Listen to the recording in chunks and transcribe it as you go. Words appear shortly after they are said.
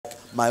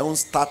my own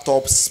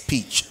startup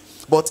speech,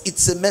 but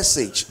it's a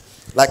message.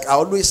 Like I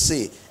always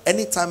say,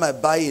 anytime I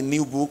buy a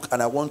new book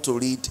and I want to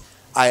read,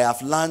 I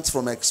have learned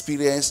from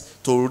experience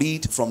to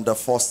read from the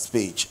first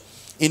page.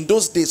 In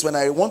those days when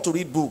I want to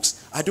read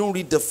books, I don't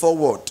read the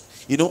foreword.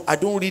 I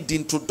don't read the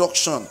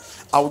introduction.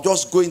 I'll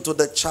just go into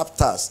the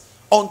chapters.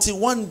 Until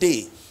one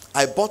day,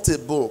 I bought a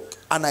book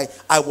and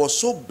I was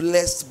so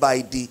blessed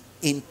by the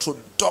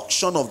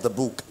introduction of the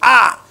book.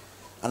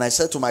 And I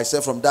said to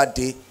myself, from that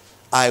day,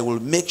 I will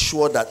make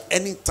sure that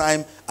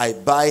anytime I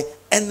buy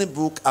any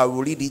book, I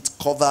will read it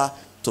cover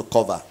to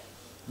cover.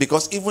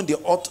 Because even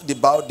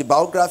the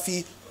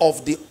biography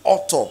of the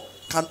author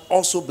can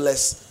also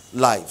bless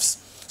lives.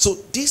 So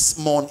this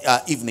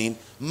evening,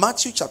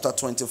 Matthew chapter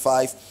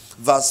 25,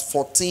 verse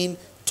 14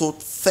 to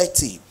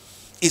 30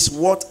 is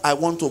what I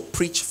want to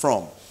preach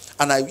from.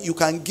 And you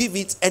can give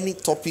it any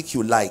topic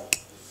you like.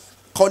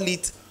 Call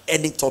it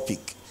any topic.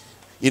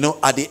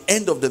 At the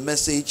end of the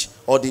message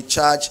or the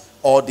charge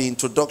or the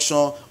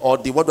introduction or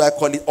the, what do I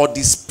call it, or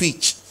the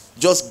speech,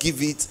 just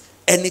give it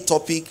any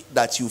topic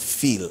that you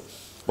feel.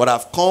 But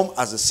I've come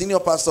as a senior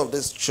pastor of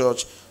this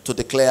church to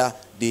declare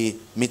the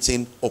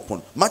meeting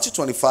open. Matthew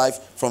 25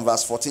 from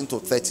verse 14 to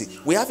 30.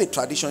 We have a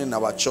tradition in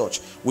our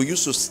church. We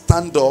used to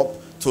stand up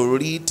to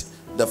read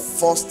the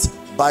first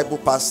Bible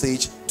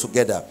passage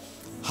together.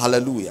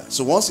 Hallelujah.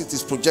 So once it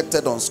is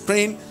projected on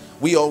screen,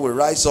 we all will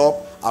rise up.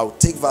 I'll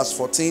take verse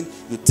 14,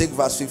 you take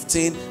verse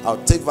 15,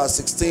 I'll take verse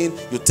 16,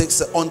 you take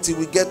until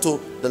we get to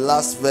the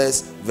last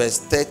verse, verse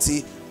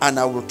 30, and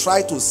I will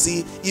try to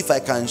see if I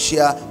can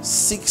share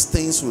 6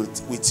 things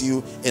with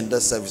you in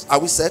the service. Are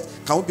we set?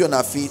 Can we be on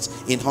our feet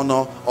in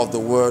honor of the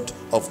word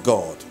of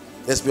God?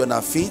 Let's be on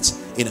our feet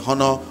in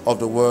honor of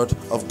the word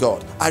of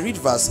God. I read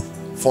verse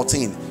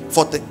 14.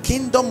 For the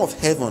kingdom of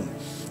heaven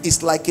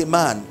is like a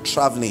man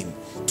traveling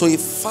to a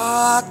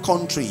far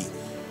country,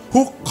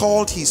 who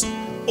called his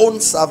own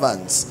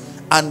servants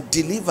and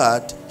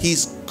delivered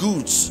his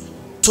goods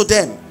to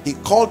them. He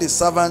called his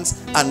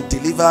servants and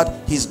delivered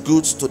his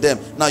goods to them.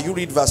 Now you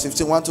read verse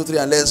 15, 1, 2, 3,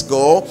 and let's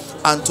go.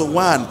 And to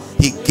one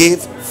he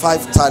gave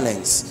 5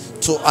 talents,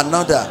 to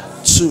another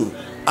 2,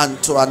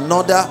 and to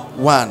another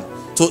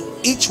 1, to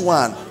each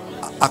one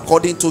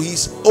according to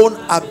his own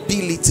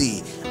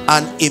ability.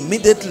 And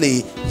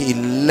immediately he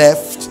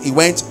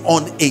went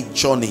on a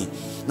journey.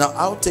 Now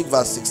I'll take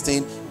verse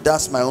 16.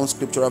 That's my own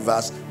scriptural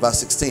verse, verse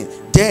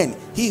 16. Then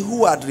he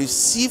who had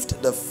received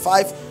the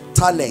 5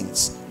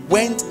 talents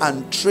went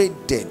and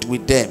traded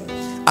with them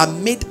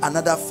and made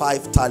another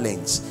 5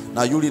 talents.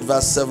 Now you read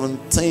verse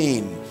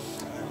 17.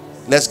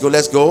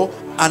 Let's go.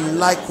 And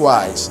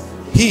likewise,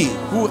 he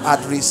who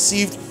had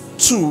received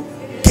 2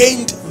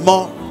 gained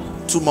more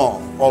to more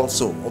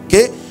also.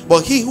 Okay?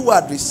 But he who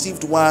had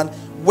received 1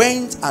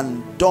 went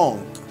and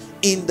dug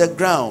in the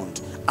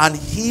ground and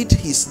hid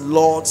his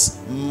Lord's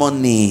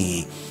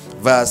money.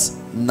 Verse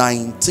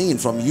 19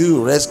 from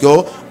you. Let's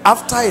go.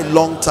 After a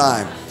long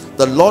time,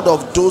 the Lord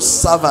of those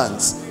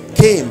servants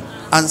came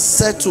and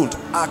settled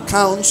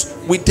accounts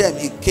with them.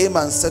 He came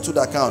and settled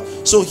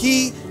accounts. So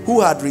he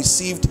who had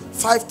received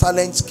 5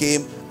 talents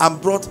came and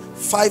brought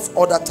 5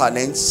 other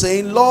talents,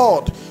 saying,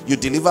 Lord, you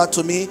delivered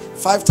to me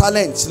 5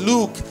 talents.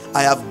 Look,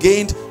 I have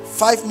gained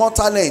 5 more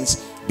talents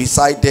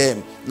beside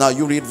them. Now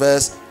you read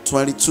verse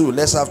 22.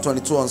 Let's have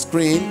 22 on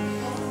screen.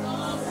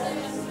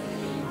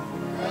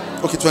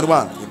 Okay,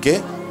 21. Okay.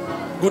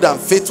 Good and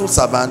faithful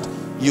servant,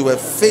 you were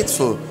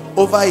faithful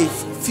over a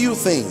few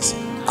things.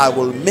 I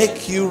will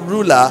make you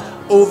ruler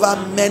over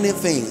many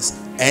things.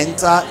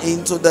 Enter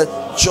into the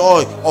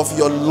joy of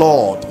your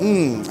Lord.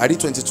 I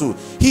read 22.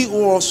 He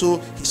also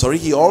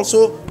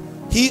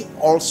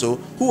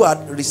who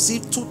had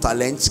received 2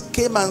 talents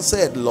came and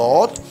said,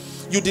 Lord,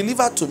 you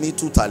delivered to me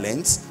 2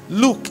 talents.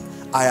 Look,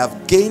 I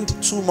have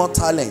gained 2 more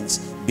talents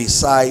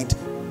beside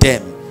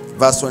them.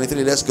 Verse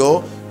 23. Let's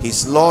go.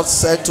 His Lord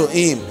said to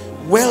him,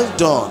 well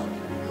done,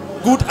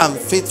 good and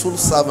faithful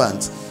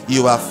servant.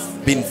 You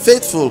have been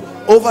faithful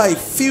over a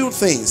few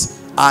things.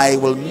 I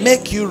will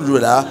make you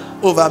ruler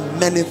over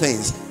many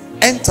things.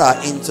 Enter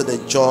into the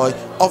joy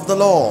of the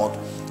Lord.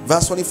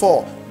 Verse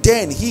 24.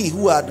 Then he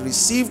who had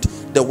received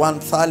the 1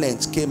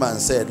 talent came and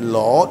said,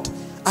 Lord,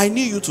 I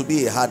knew you to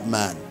be a hard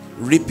man,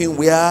 reaping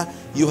where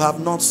you have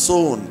not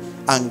sown,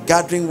 and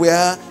gathering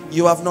where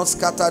you have not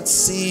scattered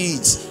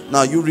seeds.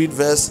 Now you read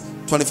verse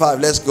 25.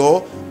 Let's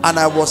go. And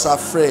I was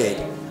afraid,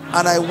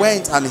 and I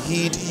went and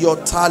hid your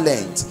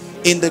talent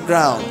in the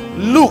ground.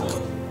 Look,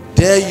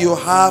 there you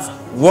have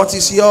what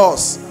is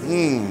yours.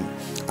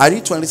 I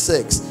read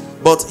 26.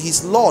 But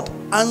his Lord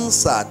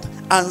answered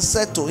and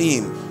said to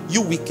him,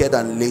 you wicked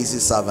and lazy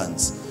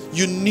servants,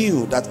 you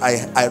knew that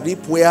I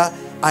reap where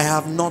I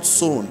have not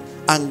sown,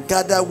 and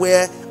gather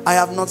where I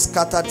have not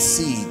scattered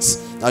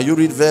seeds. Now you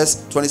read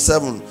verse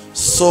 27.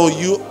 So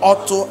you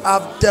ought to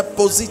have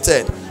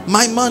deposited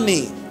my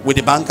money with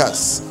the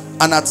bankers,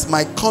 and at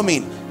my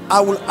coming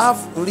I will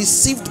have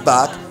received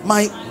back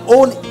my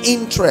own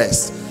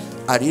interest.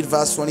 I read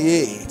verse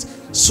 28.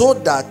 So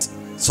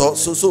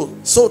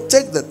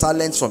take the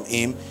talents from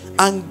him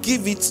and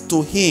give it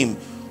to him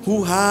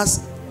who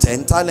has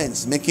 10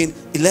 talents, making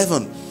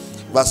 11.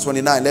 Verse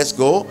 29, let's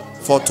go.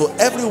 For to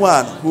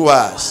everyone who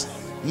has,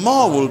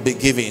 more will be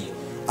given,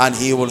 and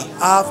he will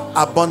have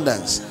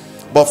abundance.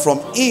 But from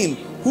him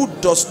who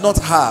does not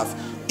have,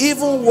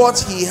 even what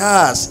he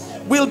has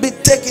will be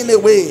taken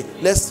away.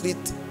 Let's read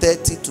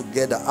 30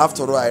 together.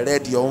 After all, I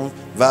read your own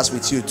verse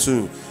with you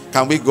too.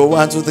 Can we go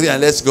 1, 2, 3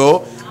 and let's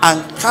go?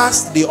 And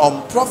cast the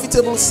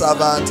unprofitable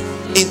servant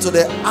into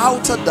the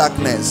outer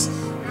darkness.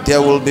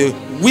 There will be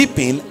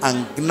weeping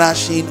and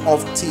gnashing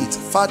of teeth.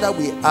 Father,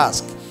 we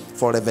ask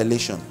for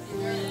revelation.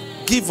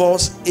 Give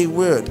us a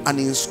word and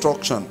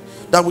instruction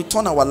that will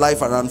turn our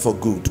life around for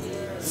good.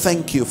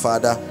 Thank you,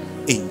 Father.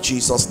 In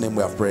Jesus' name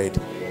we have prayed,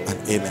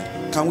 and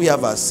amen. Can we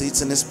have our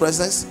seats in his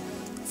presence?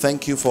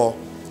 Thank you for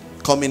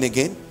coming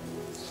again,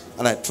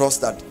 and I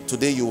trust that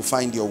today you will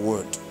find your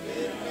word.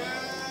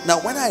 Now,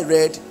 when I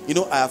read,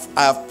 I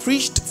have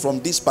preached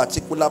from this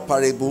particular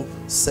parable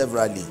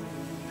severally.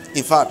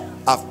 In fact,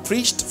 I've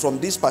preached from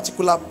this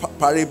particular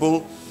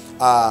parable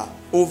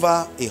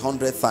over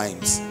 100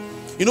 times.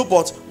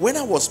 But when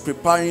I was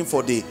preparing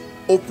for the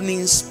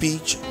opening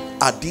speech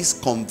at this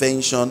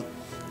convention,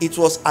 it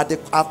was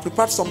I've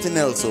prepared something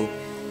else. So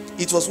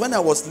it was when I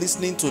was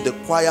listening to the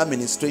choir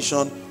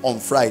ministration on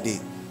Friday.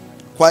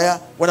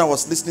 When I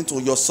was listening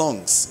to your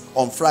songs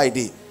on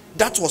Friday,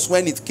 that was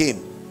when it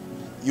came.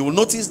 You will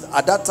notice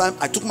at that time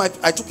I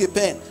took a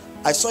pen,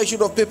 I saw a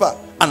sheet of paper,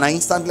 and I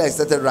instantly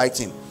started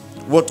writing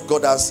what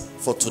God has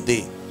for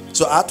today.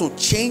 So I had to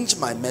change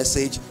my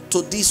message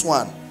to this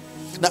one.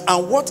 Now,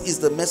 and what is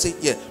the message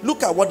here?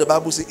 Look at what the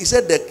Bible says. It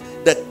said that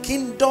the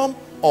kingdom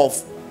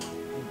of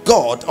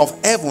God of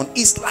heaven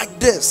is like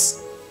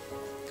this.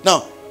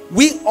 Now,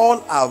 we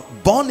all are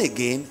born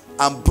again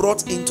and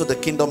brought into the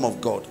kingdom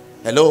of God.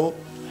 Hello?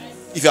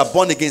 If you are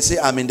born again, say,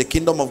 I'm in the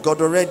kingdom of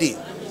God already.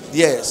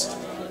 Yes.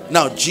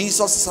 Now,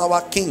 Jesus is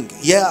our king.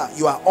 Yeah,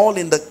 you are all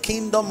in the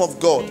kingdom of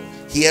God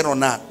here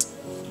on earth.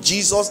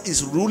 Jesus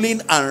is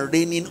ruling and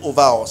reigning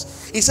over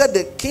us. He said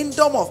the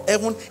kingdom of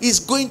heaven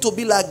is going to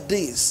be like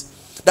this.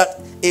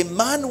 That a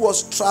man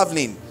was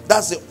traveling.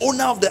 That's the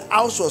owner of the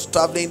house was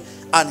traveling,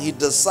 and he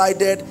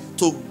decided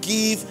to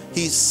give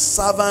his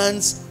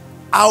servants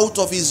out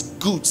of his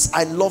goods.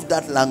 I love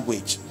that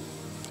language.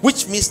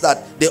 Which means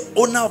that the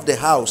owner of the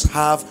house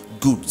have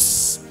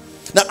goods.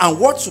 Now, and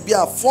what should be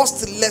our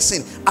first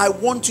lesson? I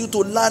want you to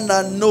learn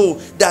and know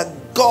that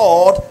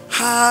God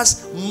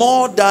has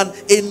more than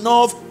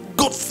enough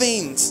good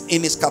things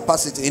in his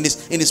capacity, in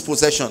his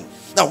possession.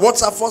 Now,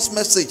 what's our first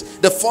message?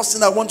 The first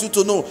thing I want you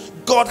to know,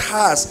 God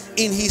has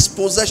in his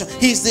possession.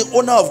 He is the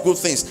owner of good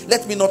things.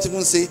 Let me not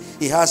even say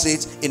he has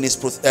it in his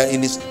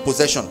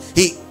possession.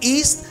 He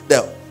is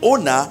the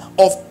owner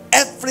of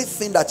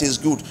everything that is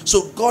good.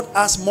 So God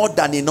has more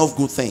than enough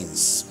good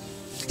things.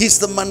 He's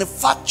the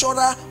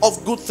manufacturer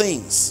of good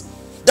things.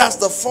 That's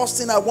the first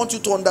thing I want you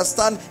to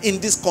understand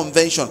in this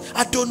convention.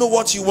 I don't know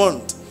what you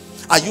want.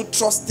 Are you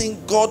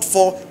trusting God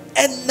for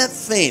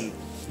anything?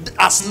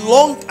 As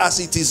long as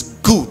it is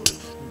good,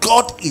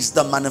 God is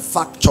the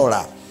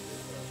manufacturer.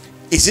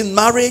 Is it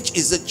marriage?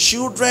 Is it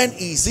children?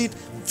 Is it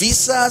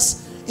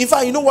visas? In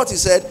fact, you know what he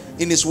said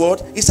in his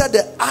word? He said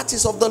the earth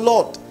is of the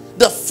Lord,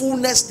 the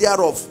fullness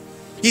thereof.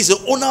 He's the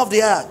owner of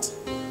the earth.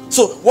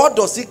 So what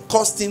does it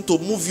cost him to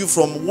move you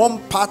from one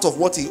part of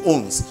what he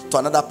owns to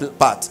another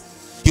part?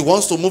 He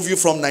wants to move you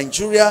from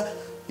Nigeria.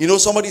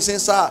 Somebody saying,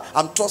 sir,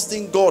 I'm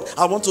trusting God.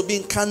 I want to be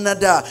in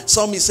Canada.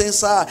 Some is saying,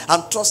 sir,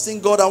 I'm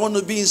trusting God. I want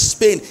to be in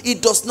Spain.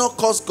 It does not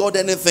cost God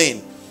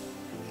anything.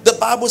 The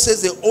Bible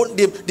says the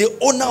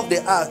owner of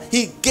the earth,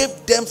 he gave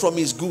them from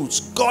his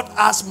goods. God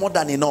has more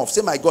than enough.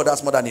 Say, my God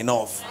has more than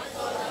enough.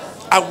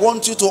 I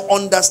want you to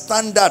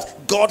understand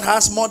that God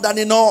has more than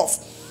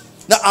enough.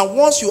 Now, and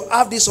once you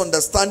have this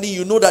understanding,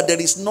 you know that there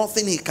is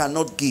nothing he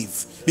cannot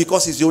give,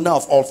 because he's the owner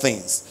of all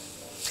things.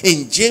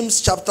 In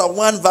James chapter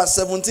 1 verse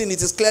 17,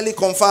 it is clearly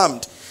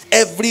confirmed.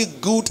 Every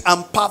good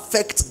and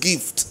perfect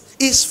gift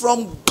is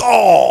from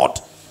God.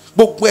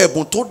 It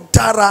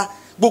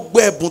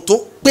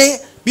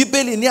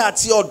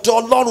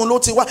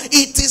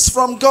is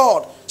from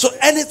God. So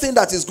anything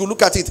that is good,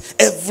 look at it.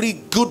 Every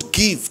good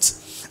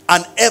gift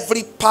and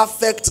every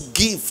perfect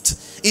gift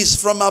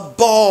is from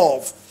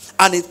above,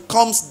 and it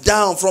comes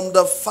down from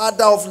the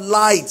Father of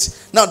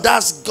lights. Now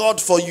that's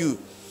God for you.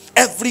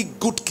 Every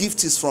good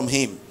gift is from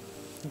him.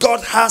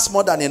 God has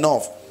more than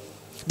enough.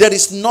 There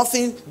is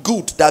nothing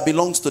good that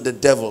belongs to the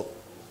devil.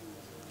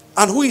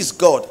 And who is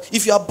God?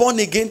 If you are born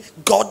again,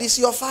 God is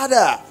your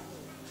father.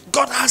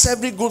 God has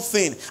every good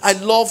thing. I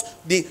love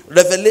the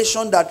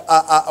revelation that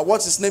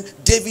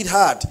David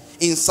had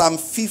in Psalm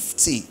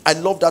 50. I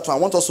love that one. I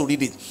want us to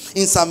read it.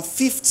 In Psalm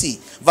 50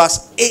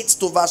 verse 8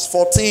 to verse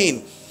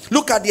 14.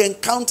 Look at the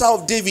encounter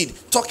of David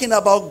talking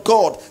about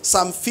God.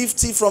 Psalm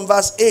 50 from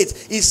verse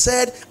 8. He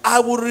said, I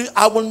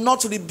will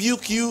not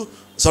rebuke you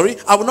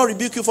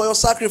for your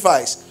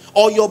sacrifice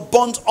or your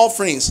burnt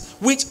offerings,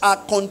 which are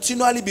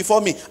continually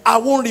before me. I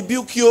won't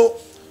rebuke you,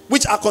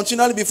 which are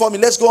continually before me.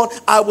 Let's go on.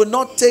 I will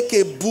not take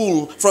a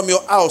bull from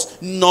your house,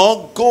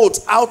 nor goat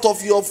out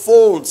of your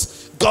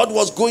folds. God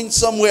was going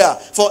somewhere.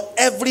 For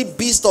every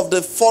beast of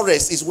the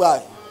forest is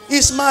why.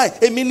 It's mine.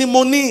 A mini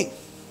money.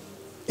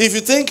 If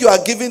you think you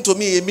are giving to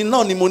me, a mini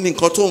money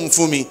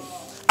for me.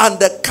 And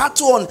the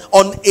cattle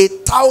on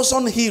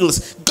 1,000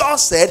 hills, God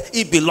said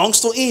it belongs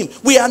to him.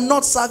 We are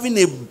not serving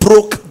a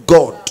broke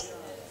God.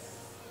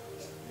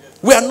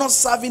 We are not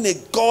serving a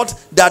God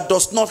that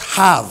does not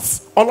have.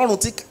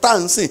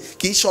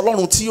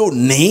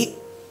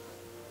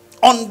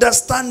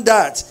 Understand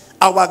that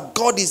our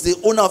God is the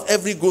owner of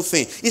every good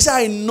thing. He said,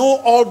 I know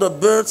all the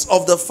birds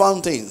of the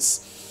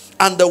fountains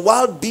and the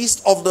wild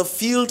beasts of the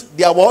field.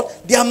 They are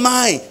what? They are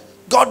mine.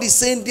 God is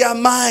saying they are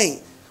mine.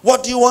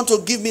 What do you want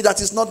to give me that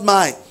is not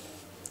mine?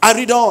 I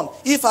read on.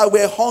 If I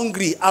were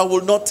hungry, I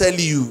will not tell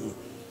you.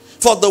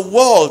 For the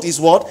world is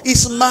what?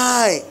 Is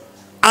mine.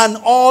 And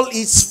all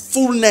its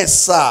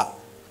fullness, sir.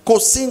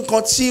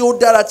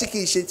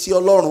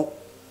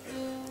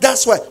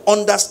 That's why,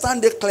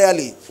 understand it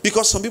clearly.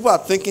 Because some people are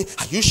thinking,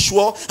 are you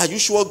sure? Are you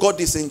sure God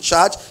is in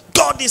charge?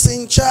 God is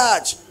in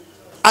charge.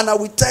 And I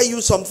will tell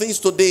you some things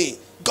today.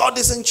 God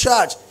is in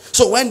charge.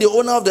 So when the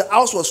owner of the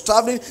house was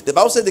traveling, the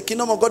Bible said the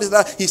kingdom of God is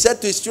there. He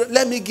said to his children,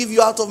 let me give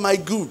you out of my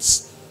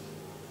goods.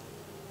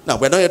 Now,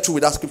 we're not yet through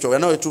with that scripture. We're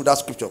not yet through with that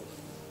scripture.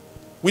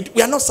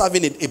 We are not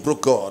serving a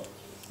broke God.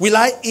 Will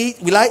I eat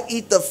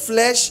the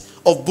flesh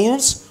of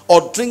bulls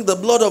or drink the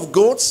blood of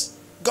goats?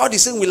 God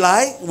is saying, will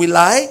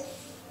I?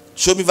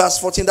 Show me verse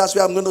 14. That's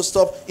where I'm going to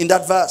stop in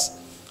that verse.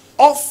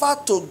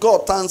 Offer to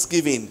God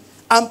thanksgiving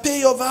and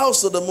pay your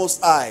vows to the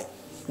Most High.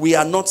 We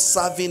are not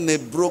serving a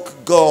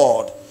broke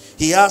God.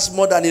 He has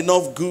more than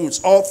enough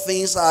goods. All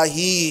things are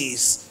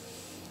his.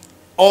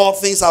 All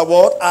things are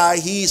what? Are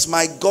his.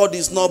 My God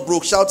is not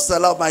broke. Shout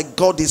aloud, my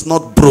God is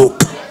not broke.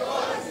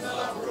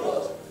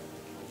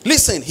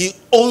 Listen, he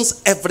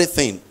owns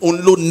everything.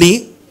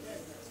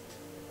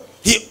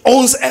 He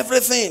owns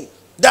everything.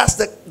 That's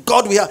the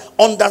God we have.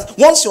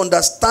 Once you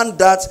understand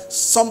that,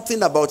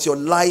 something about your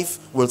life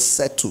will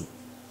settle.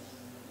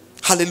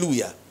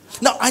 Hallelujah.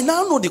 Now, I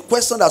now know the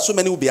question that so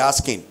many will be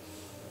asking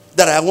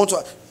that I want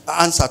to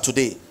answer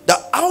today.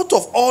 That out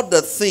of all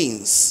the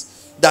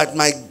things that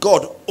my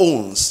God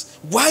owns,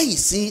 why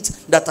is it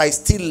that I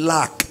still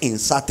lack in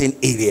certain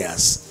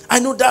areas? I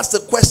know that's the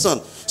question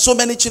so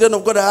many children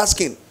of God are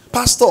asking.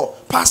 Pastor,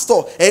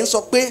 ẹ̀ ń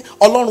sọ pé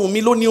Ọlọ́run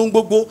mi ló ní ohun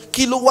gbogbo,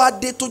 kí ló wá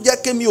dé tó jẹ́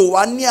kí mi ò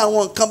wá ní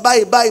àwọn nǹkan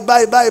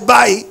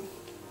báyìí.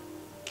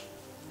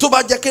 Tó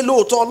bá jẹ́ kí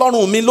lóòótọ́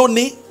Ọlọ́run mi ló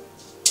ní,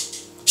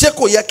 ṣé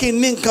kò yẹ kí n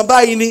ní nǹkan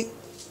báyìí ni?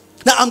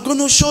 Now I'm going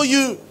to show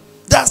you.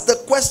 That's the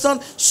question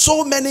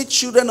so many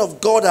children of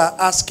God are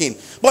asking.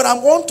 But I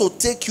want to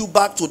take you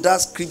back to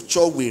that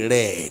scripture we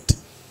read.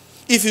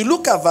 If you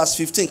look at verse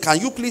 15, can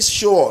you please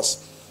show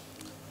us?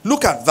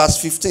 Look at verse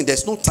 15.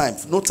 There's no time.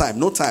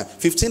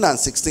 15 and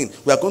 16.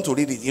 We are going to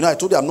read it. You know, I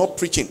told you I'm not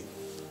preaching.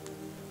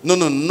 No,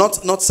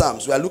 not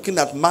Psalms. We are looking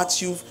at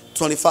Matthew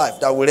 25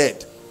 that we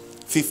read.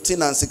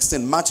 15 and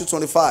 16. Matthew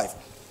 25.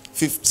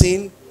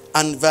 15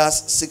 and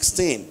verse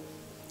 16.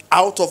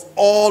 Out of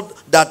all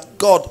that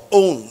God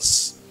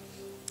owns.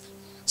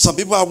 Some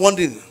people are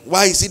wondering,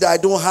 why is it that I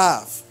don't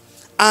have?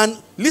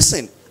 And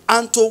listen,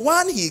 and to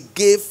one he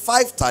gave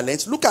 5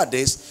 talents. Look at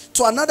this.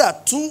 To another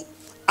 2.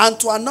 And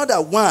to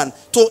another 1,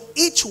 to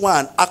each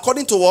one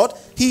according to what?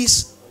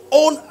 His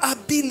own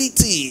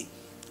ability.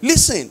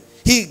 Listen,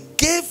 he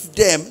gave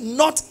them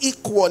not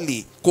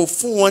equally. Kò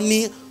fún wọn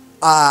ní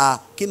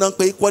kí náà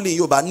pé equally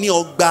Yorùbá ní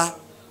ọgbà.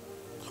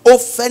 Ó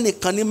fẹ́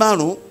nìkan ní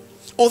 5,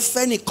 ó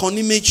fẹ́ nìkan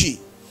ní 2,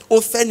 ó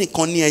fẹ́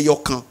nìkan ní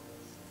ẹyọkan.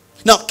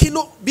 Now,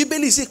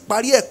 Bíbélì sì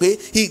parí ẹ̀ pé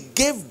he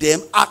gave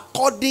them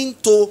according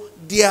to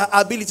their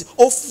ability.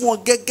 Ó fún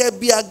wọn gẹ́gẹ́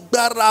bí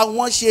agbára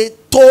wọn ṣe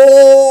tó.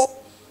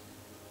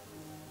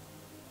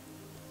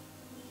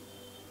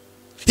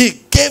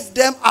 He gave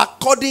them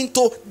according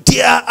to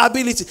their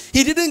ability.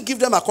 He didn't give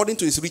them according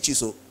to his riches.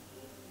 So,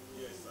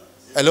 yes,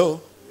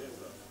 hello? Yes,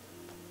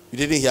 you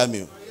didn't hear me?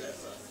 Yes,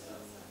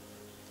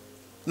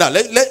 now,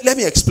 let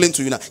me explain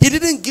to you now. He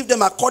didn't give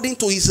them according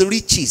to his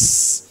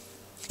riches.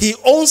 He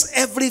owns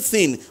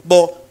everything.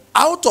 But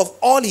out of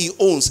all he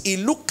owns, he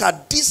looked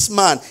at this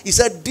man. He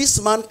said,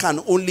 this man can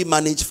only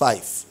manage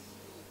 5.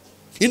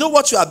 You know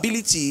what your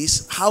ability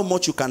is? How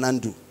much you can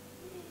undo.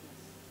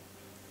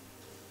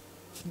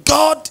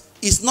 God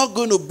is not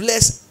going to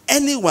bless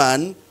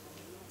anyone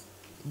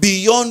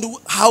beyond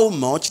how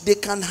much they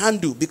can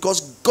handle,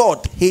 because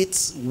God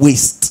hates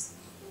waste.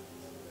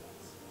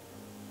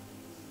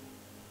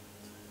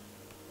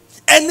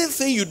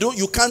 Anything you do,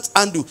 you can't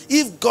undo.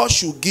 If God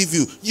should give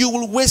you, you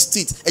will waste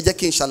it.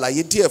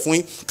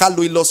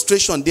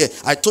 Illustration there.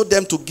 I told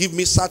them to give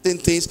me certain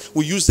things.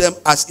 We use them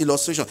as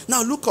illustration.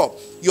 Now look up.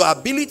 Your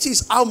ability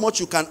is how much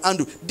you can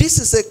undo. This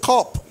is a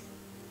cup.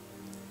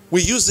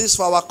 We use this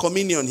for our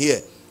communion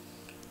here.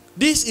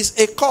 This is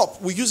a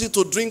cup. We use it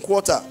to drink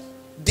water.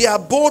 They are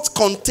both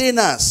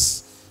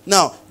containers.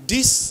 Now,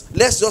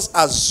 let's just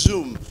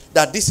assume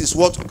that this is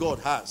what God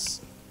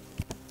has.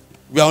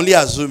 We are only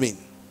assuming.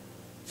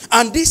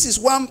 And this is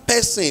one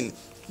person.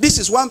 This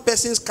is one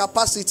person's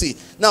capacity.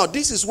 Now,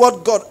 this is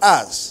what God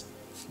has.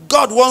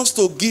 God wants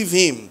to give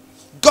him.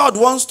 God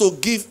wants to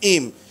give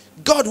him.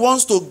 God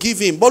wants to give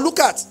him. But look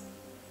at,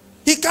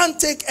 he can't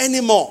take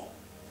any more.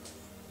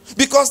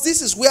 Because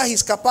this is where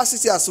his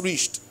capacity has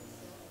reached.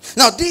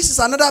 Now this is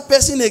another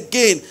person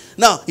again.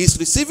 Now he's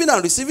receiving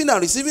and receiving and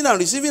receiving and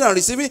receiving and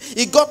receiving.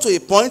 He got to a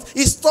point,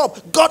 he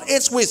stopped. God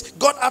hates waste.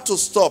 God had to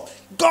stop.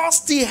 God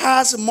still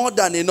has more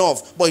than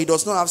enough, but he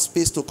does not have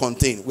space to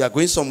contain. We are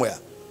going somewhere.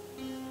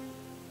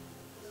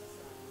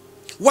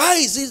 Why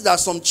is it that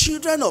some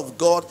children of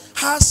God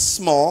has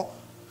small,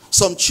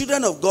 some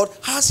children of God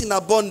has in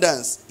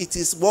abundance? It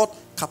is what?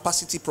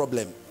 Capacity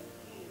problem.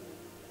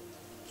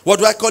 What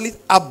do I call it?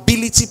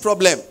 Ability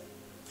problem.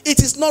 It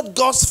is not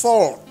God's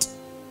fault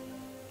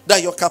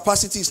that your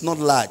capacity is not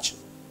large.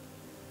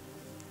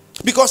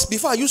 Because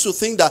before I used to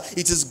think that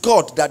it is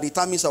God that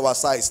determines our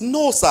size.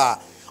 No, sir.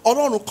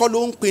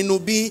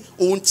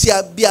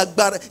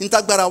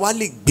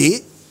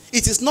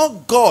 It is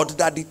not God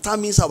that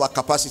determines our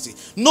capacity.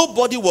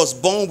 Nobody was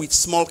born with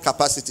small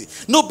capacity.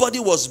 Nobody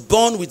was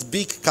born with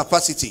big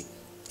capacity.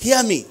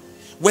 Hear me.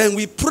 When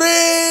we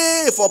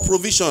pray for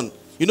provision,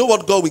 you know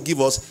what God will give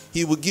us?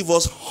 He will give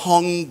us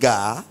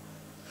hunger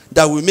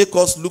that will make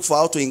us look for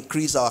how to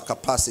increase our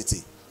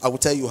capacity. I will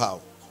tell you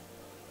how.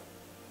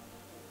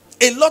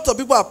 A lot of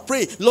people are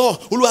praying, Lord,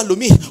 Oluwa lo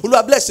mi,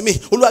 Oluwa bless me,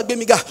 Oluwa gbe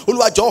mi ga,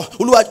 Oluwa jo,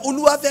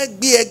 Oluwa fe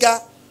gbe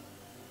ega.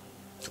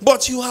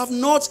 But you have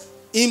not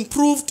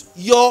improved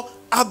your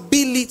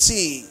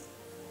ability.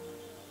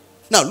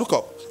 Now look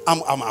up. I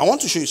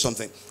want to show you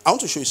something. I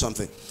want to show you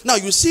something. Now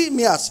you see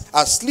me as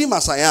slim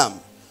as I am.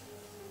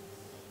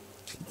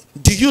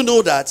 Do you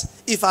know that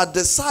if I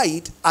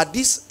decide at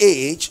this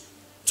age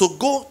to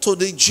go to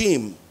the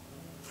gym,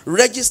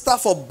 register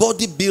for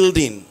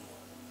bodybuilding,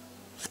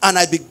 and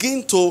I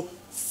begin to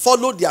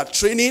follow their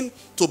training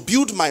to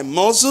build my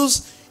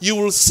muscles, you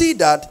will see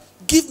that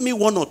give me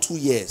 1 or 2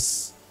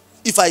 years.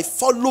 If I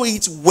follow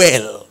it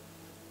well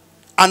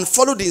and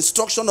follow the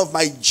instruction of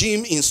my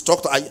gym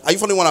instructor, are you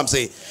following what I'm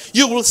saying?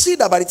 You will see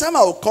that by the time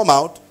I will come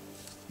out,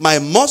 my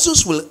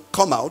muscles will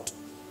come out.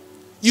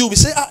 You will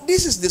say,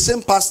 this is the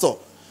same pastor.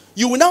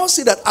 You will now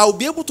see that I will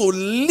be able to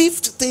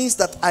lift things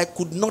that I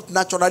could not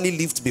naturally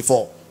lift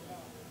before.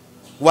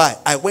 Why?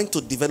 I went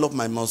to develop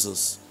my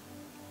muscles.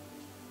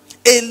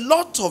 A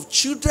lot of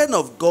children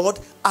of God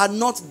are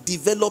not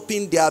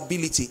developing their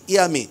ability.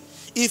 Hear me.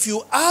 If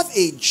you have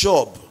a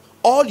job,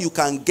 all you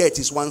can get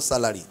is one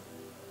salary.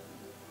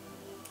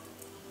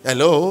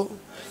 Hello?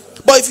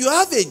 But if you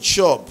have a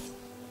job,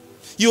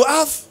 you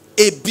have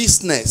a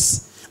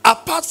business,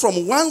 apart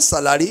from one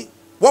salary,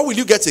 what will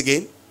you get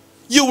again?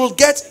 You will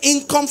get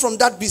income from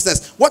that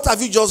business. What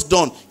have you just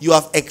done? You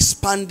have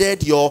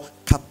expanded your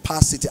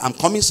capacity. I'm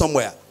coming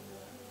somewhere.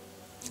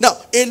 Now,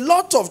 a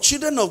lot of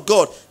children of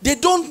God, they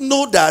don't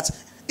know that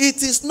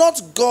it is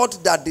not God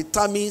that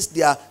determines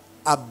their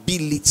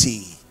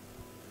ability.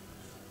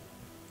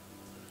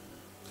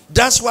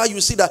 That's why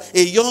you see that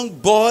a young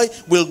boy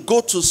will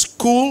go to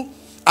school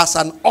as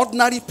an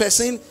ordinary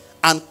person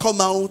and come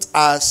out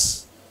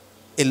as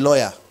a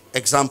lawyer.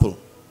 Example.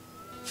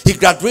 He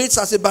graduates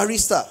as a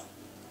barrister,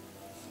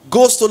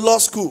 goes to law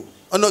school.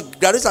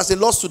 Graduates as a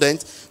law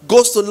student,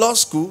 goes to law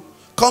school,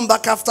 come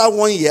back after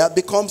 1 year,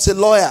 becomes a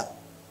lawyer.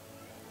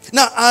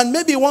 Now, and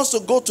maybe he wants to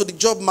go to the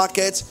job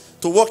market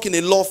to work in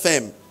a law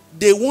firm.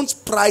 They won't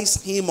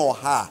price him or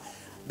her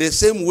the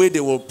same way they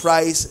will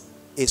price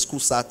a school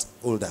cert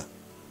holder.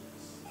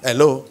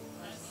 Hello?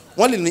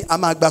 One in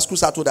I'm a school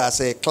cert holder as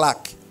a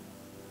clerk.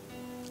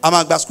 I'm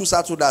a school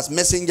cert holder as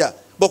messenger.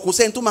 But who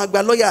send to my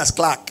lawyer as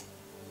clerk?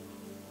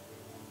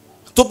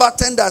 To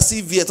bartender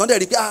CV,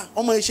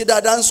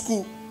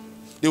 school.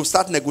 They will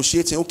start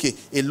negotiating. Okay,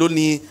 a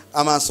lonely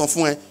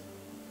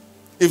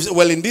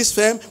well, in this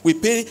firm, we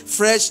pay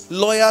fresh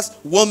lawyers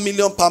 1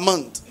 million per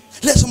month.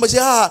 Let somebody say,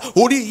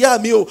 1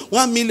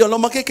 million.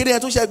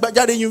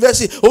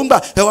 University.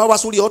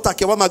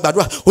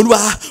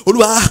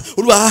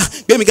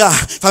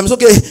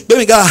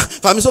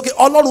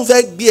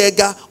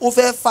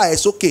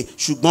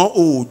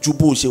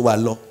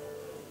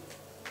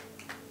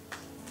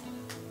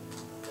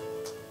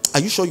 Are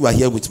you sure you are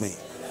here with me?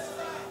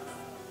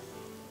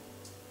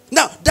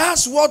 Now,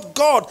 that's what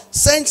God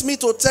sent me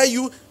to tell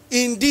you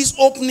in this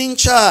opening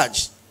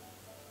charge.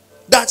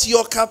 That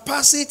your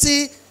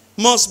capacity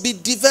must be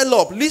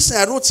developed. Listen,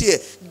 I wrote here,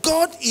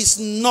 God is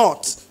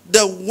not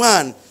the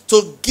one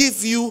to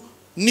give you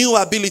new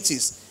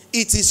abilities.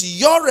 It is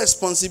your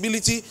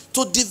responsibility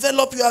to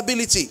develop your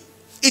ability.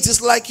 It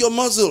is like your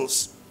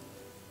muscles.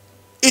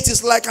 It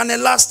is like an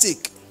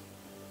elastic.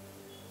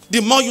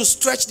 The more you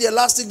stretch the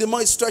elastic, the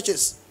more it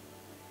stretches.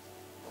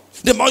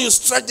 The more you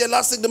stretch the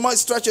elastic, the more it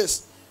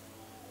stretches.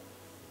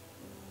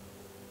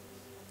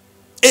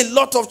 A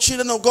lot of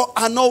children of God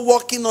are not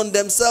working on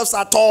themselves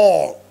at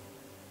all.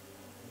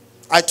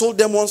 I told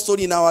them one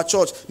story in our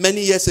church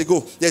many years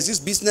ago. There's this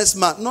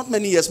businessman, not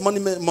many years,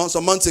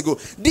 months ago.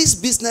 This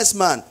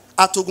businessman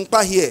at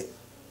Ogunpa here,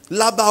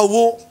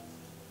 Labawo,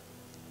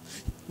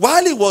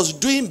 while he was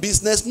doing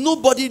business,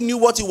 nobody knew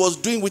what he was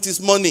doing with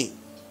his money.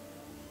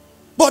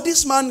 But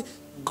this man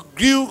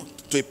grew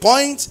to a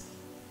point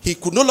he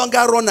could no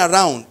longer run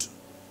around.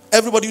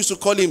 Everybody used to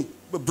call him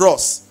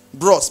Bros,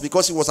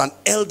 because he was an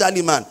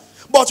elderly man.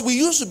 But we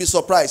used to be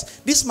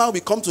surprised. This man will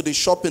come to the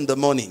shop in the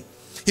morning.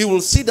 He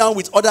will sit down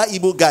with other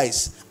Igbo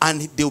guys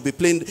and they will be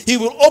playing. He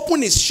will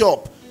open his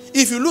shop.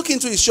 If you look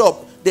into his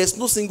shop, there's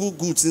no single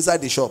goods inside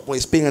the shop, but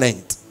he's paying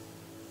rent.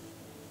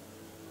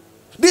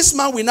 This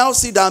man will now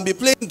sit down and be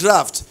playing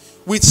draft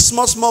with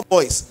small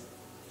boys.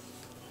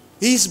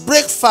 His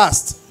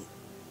breakfast,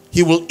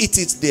 he will eat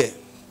it there.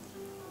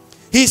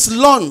 His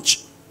lunch,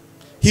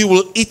 he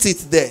will eat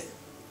it there.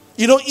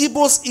 You know,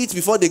 Igbos eat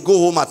before they go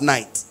home at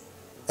night,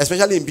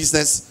 especially in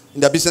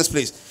their business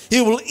place. He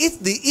will eat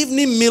the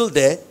evening meal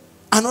there,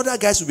 and other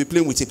guys will be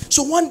playing with him.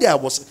 So one day I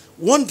was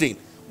wondering,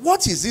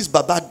 what is this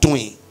Baba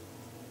doing?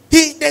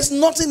 There's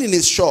nothing in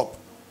his shop.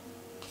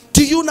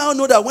 Do you now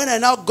know that when I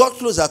now got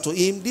closer to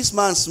him, this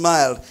man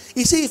smiled.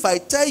 He said, if I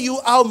tell you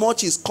how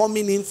much is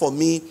coming in for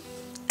me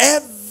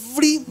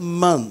every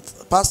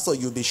month, Pastor,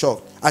 you'll be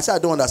shocked. I said, I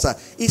don't understand.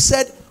 He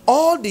said,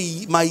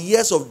 my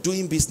years of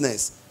doing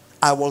business,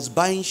 I was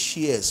buying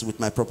shares with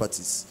my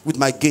properties, with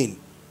my gain.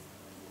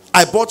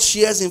 I bought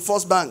shares in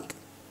First Bank.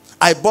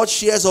 I bought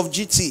shares of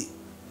GT.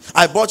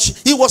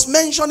 He was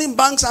mentioning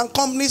banks and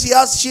companies. He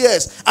has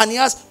shares, and he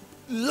has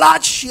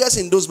large shares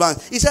in those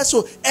banks. He said,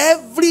 so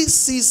every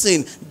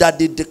season that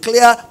they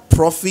declare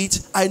profit,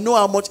 I know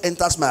how much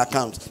enters my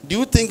account. Do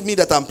you think me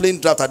that I'm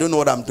playing draft, I don't know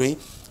what I'm doing?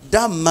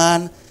 That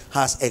man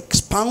has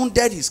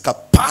expounded his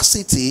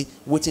capacity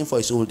waiting for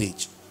his old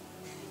age.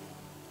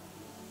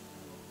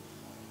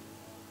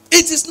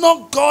 It is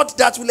not God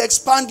that will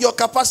expand your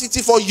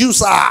capacity for you,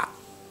 sir.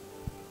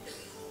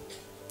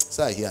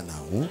 Sir, here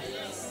now.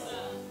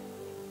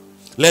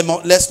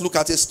 Let's look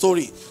at a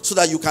story so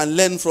that you can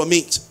learn from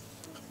it.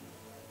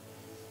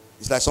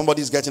 It's like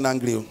somebody's getting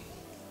angry.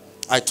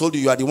 I told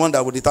you are the one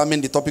that will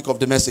determine the topic of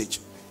the message.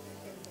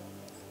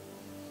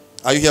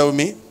 Are you here with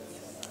me?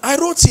 I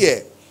wrote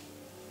here,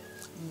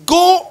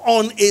 go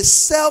on a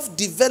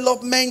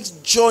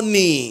self-development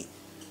journey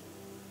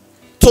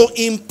to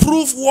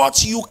improve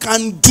what you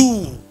can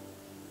do.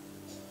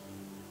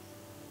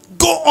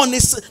 Go on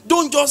this.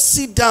 Don't just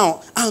sit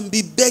down and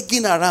be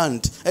begging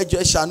around. There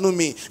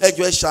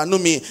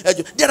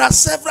are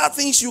several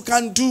things you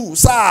can do,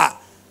 sir.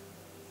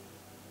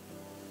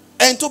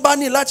 And to bá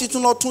ní láti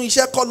tún lọ tún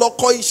iṣẹ́ kọ́ lọ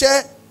kọ́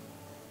iṣẹ́.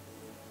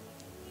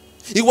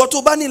 Ìwọ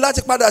tó bá ní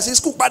láti padà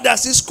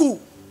sí school.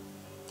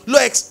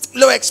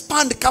 Lo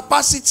expand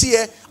capacity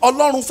ẹ.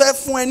 Ọlọ́run fẹ́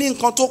fún ẹ ní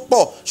nǹkan tó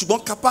pọ̀,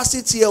 ṣùgbọ́n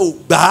capacity ẹ ò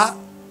gbà.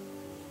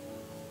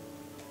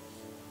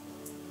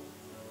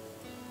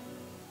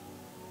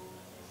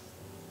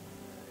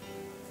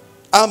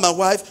 I and my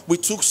wife, we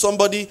took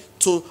somebody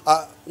to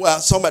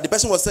the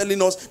person was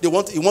telling us he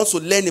wants to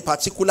learn a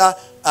particular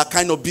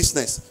kind of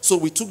business. So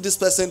we took this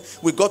person,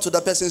 we got to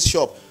that person's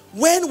shop.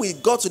 When we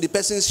got to the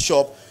person's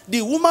shop,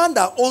 the woman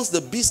that owns the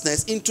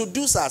business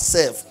introduced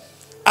herself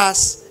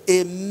as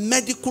a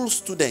medical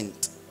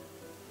student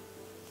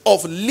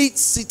of Leeds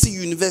City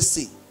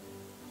University.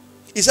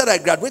 He said, I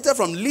graduated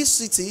from Leeds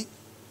City,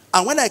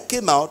 and when I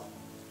came out,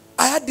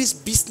 I had this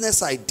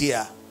business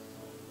idea.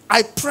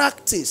 I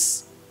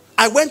practiced.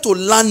 I went to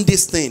learn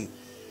this thing,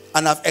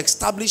 and I've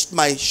established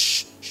my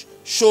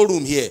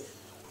showroom here.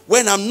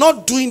 When I'm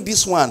not doing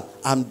this one,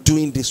 I'm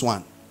doing this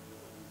one.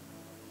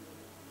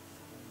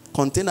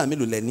 Container mi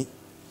luleni.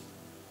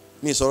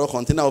 Mi sọ̀rọ̀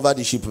container over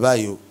the ship by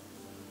you.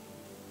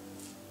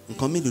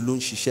 Nǹkan mi lulun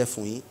ṣiṣẹ́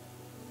fún yín.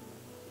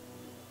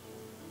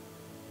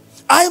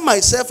 I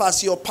myself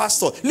as your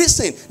pastor,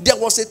 listen, there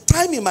was a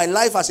time in my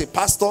life as a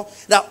pastor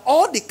that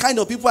all the kind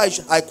of people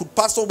I could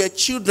pastor were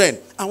children.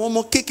 Àwọn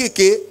ọmọ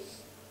kékèké.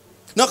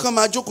 Now come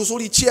and joke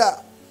sórí chair.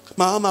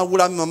 Mama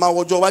wura mi mama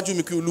wojo wájú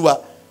mi kí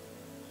Olúwa.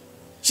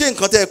 Ṣé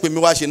nǹkan tẹ́ pè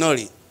mí wá ṣe náà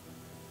rí?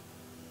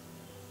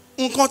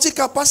 Nǹkan tí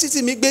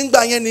capacity mi gbé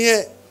ńgbà yẹn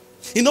nìyẹn.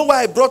 You know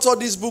why I brought all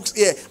these books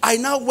here? I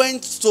now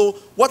went to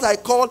what I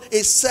call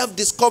a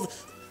self-discovery.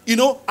 You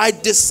know, I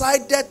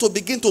decided to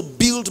begin to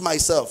build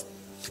myself.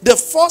 The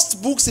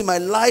first books in my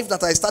life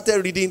that I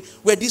started reading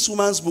were this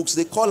woman's books.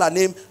 They call her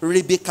name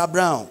Rebecca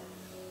Brown.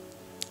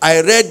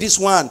 I read this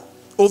one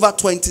over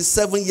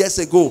 27 years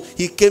ago.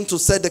 He came to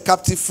set the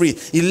captive free.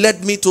 He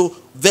led me to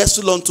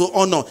Vessel unto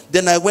Honor.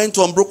 Then I went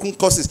to Unbroken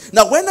Courses.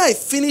 Now when I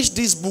finished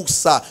these books,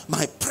 sir,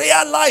 my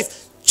prayer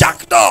life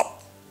jacked up.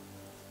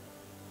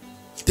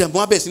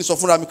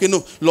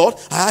 Lord,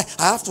 I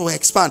have to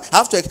expand.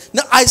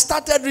 Now I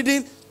started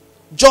reading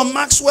John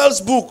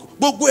Maxwell's book.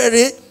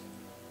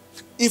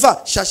 In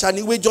fact,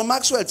 Shashaniwe John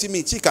Maxwell to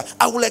me,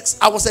 I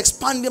was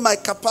expanding my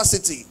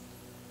capacity.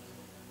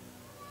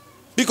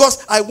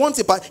 Because I want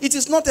it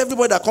is not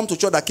everybody that come to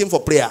church that came for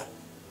prayer.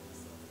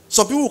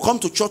 Some people will come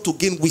to church to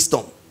gain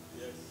wisdom.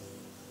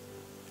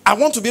 I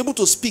want to be able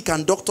to speak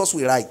and doctors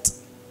will write.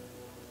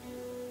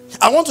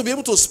 I want to be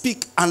able to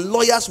speak and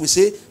lawyers will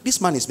say,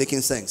 this man is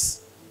making sense.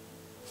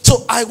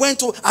 So I went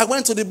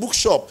to the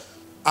bookshop.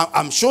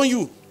 I'm showing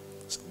you.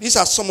 These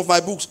are some of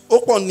my books.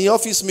 Open the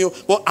office mail,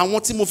 but I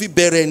want to move it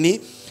bereni.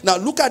 Now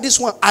look at this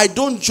one. I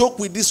don't joke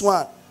with this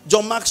one.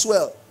 John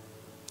Maxwell.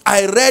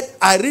 I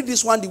read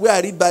this one the way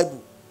I read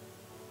Bible.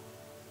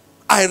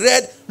 I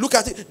read, look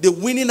at it, the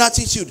winning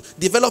attitude,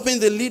 developing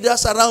the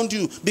leaders around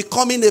you,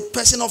 becoming a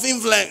person of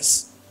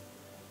influence.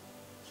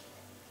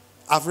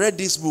 I've read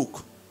this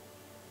book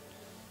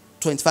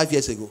 25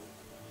 years ago.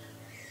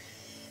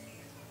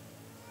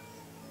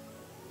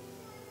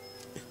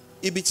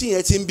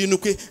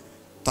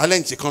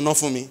 Talent cannot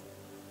for me.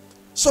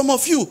 Some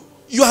of you,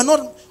 you are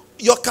not,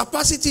 your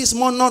capacity is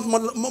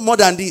more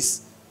than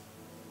this.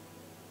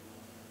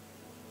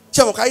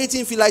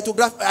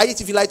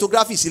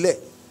 Lithography sílẹ̀.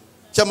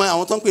 Chama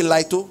àwọn tó ń pè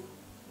litho.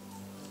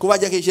 Kó wá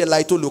jẹ́ kí iṣẹ́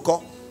litho ló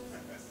kọ́.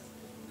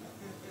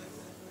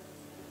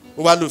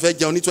 Ó wá lò fẹ́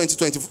jẹun ní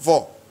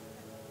 2024.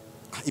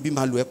 Ibi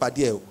máa lò ẹ́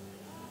pàdé ẹ̀ o.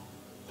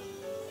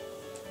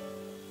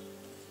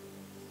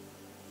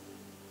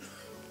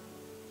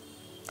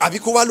 Àbí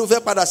kó wá lò fẹ́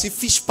padà sí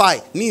fish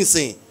pie ní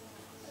ìsìn.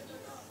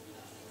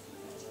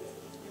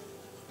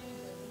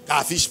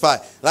 Fish pie.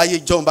 Láyé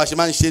John bá ṣe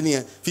máa ń ṣe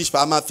nìyẹn. Fish pie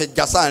a máa fẹ́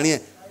já sáàrin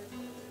ẹ̀.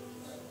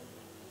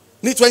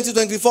 Ní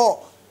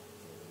 2024.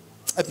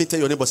 Let me tell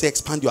your neighbor, say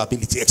expand your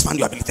ability, expand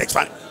your ability,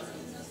 expand.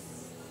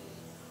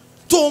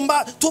 Tó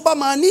bá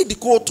máa ní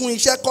ìdíkò tún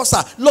iṣẹ́ kọ́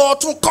sà, lọ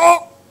tún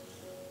kọ́.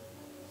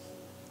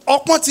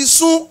 Ọpọ́n ti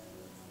sún.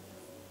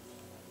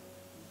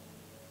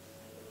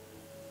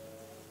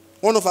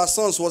 One of our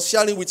sons was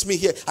sharing with me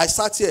here. I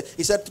sat here.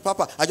 He said,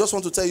 Papa, I just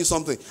want to tell you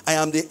something. I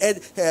am the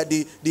head,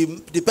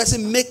 the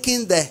person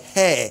making the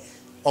hair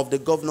of the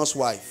governor's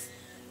wife.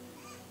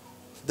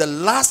 The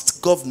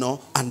last governor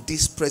and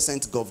this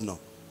present governor.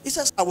 He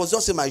says, I was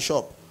just in my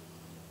shop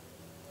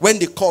when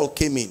the call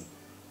came in.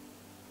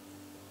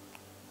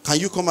 Can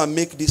you come and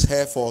make this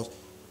hair for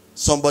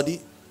somebody?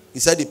 He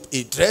said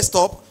he dressed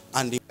up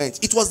and he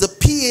went. It was the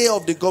PA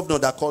of the governor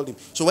that called him.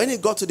 So when he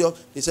got to the,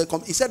 he said,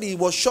 come. He said he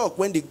was shocked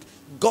when the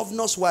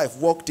governor's wife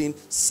walked in,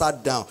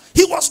 sat down.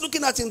 He was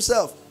looking at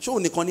himself. Show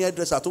the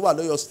hairdresser to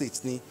allow your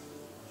states. And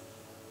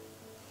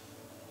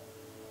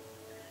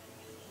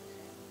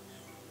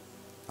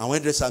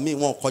when dress me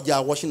won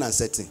koja washing and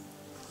setting.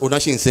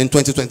 Onashi in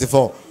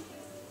 2024.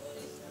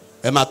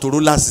 Emma to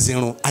rule last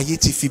season.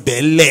 Ayeti fi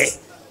belle.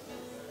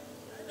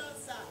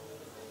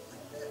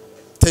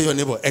 Tell your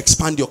neighbor,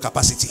 expand your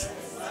capacity.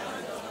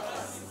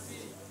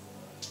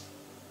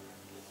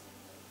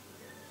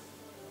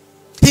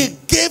 He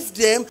gave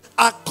them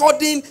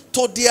according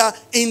to their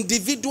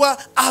individual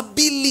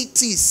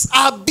abilities.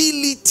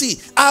 Ability.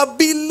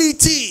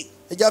 Ability.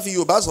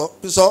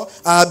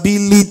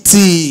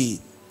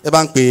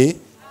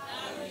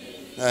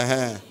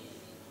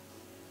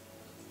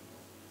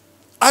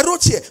 I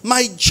wrote here,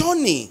 my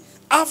journey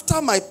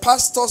after my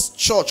pastor's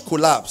church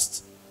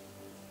collapsed.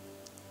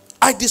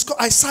 I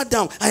sat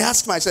down, I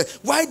asked myself,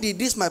 why did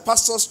this my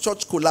pastor's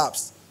church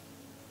collapse?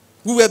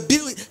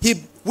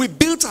 We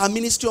built our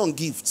ministry on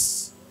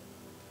gifts.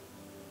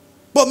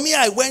 But me,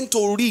 I went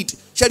to read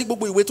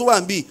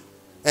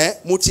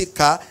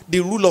The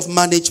Rule of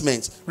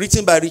Management,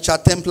 written by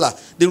Richard Templar.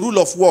 The Rule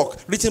of Work,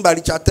 written by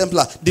Richard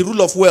Templar. The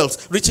Rule of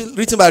Wealth,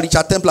 written by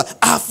Richard Templar.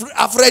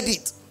 I've read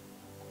it.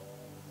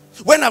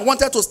 When I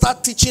wanted to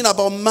start teaching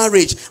about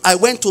marriage, I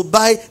went to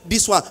buy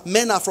this one.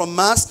 Men are from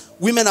Mars,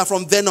 women are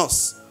from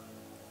Venus.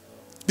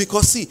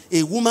 Because see,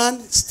 a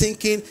woman's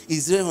thinking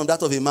is different from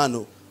that of a man.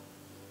 No?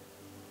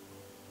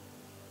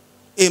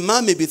 A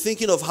man may be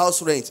thinking of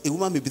house rent. A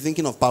woman may be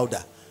thinking of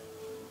powder.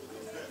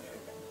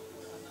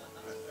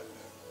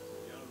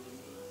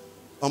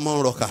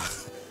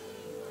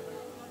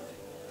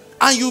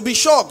 And you'll be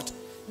shocked.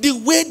 The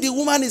way the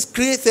woman is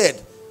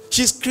created.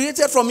 She's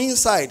created from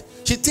inside.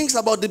 She thinks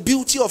about the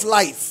beauty of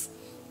life.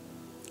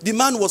 The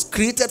man was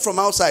created from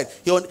outside.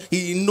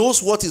 He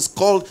knows what is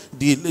called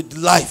the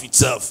life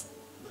itself.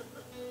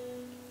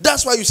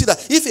 That's why you see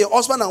that if a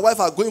husband and wife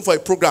are going for a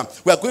program,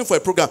 we are going for a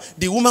program,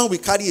 the woman will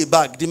carry a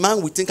bag. The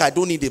man will think, I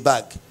don't need a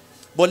bag.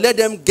 But let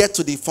them get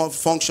to the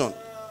function.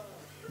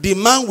 The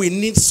man will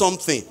need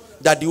something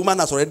that the woman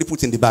has already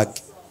put in the bag.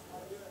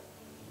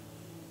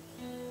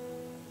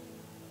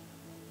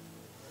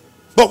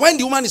 But when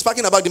the woman is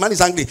packing about, the man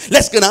is angry.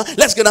 Let's go now.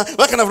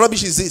 What kind of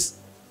rubbish is this?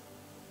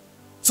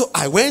 So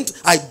I went,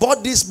 I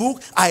bought this book.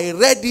 I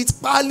read it,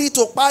 pali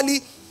to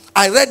pali.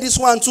 I read this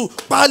one too,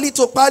 pali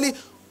to pali.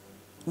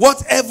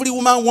 What every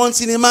woman wants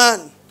in a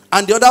man.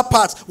 And the other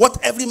part, what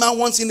every man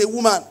wants in a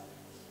woman.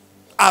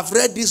 I've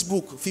read this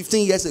book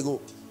 15 years ago.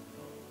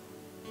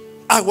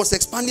 I was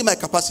expanding my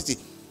capacity.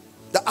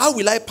 That how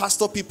will I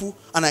pastor people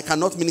and I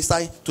cannot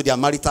minister to their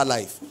marital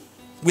life?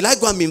 Will I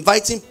go and be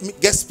inviting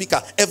guest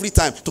speaker every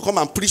time to come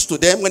and preach to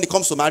them when it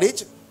comes to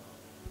marriage?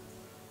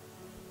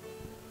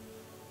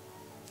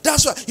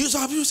 That's why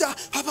you say,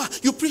 Papa,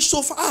 you preach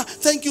so far. Ah,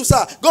 thank you,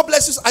 sir. God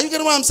bless you. Are you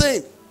getting what I'm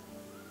saying?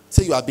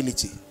 Say your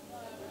ability.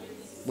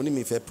 What do you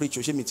mean if I preach?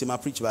 You should meet him, I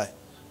preach by.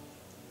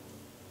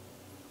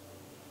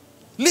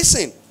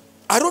 Listen,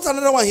 I wrote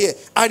another one here.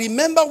 I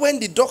remember when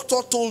the doctor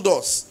told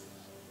us,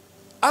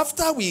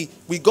 after we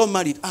got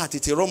married at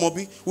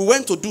Romobi, we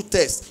went to do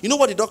tests. You know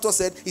what the doctor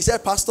said? He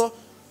said, Pastor,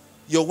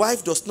 your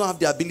wife does not have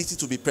the ability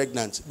to be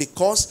pregnant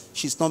because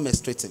she's not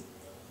menstruating.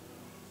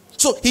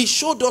 So he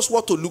showed us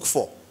what to look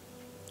for.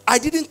 I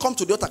didn't come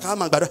to the altar.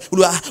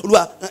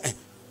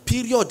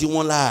 Period.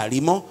 Wọn la rí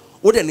mọ́.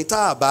 Ó dẹ̀ ní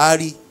tá a bá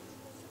rí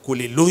kò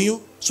lè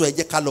lóyún. So ẹ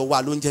jẹ́ ká lọ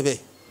wá ló ń jẹ́ bẹ́ẹ̀.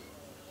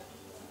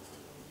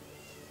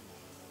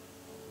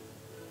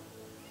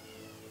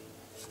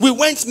 We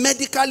went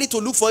medically to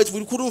look for it.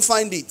 We couldn't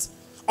find it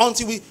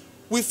until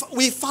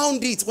we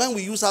found it when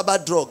we used herbal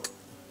drug.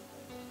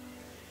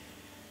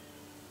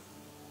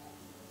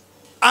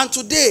 And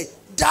today,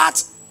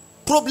 that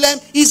problem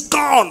is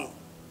gone.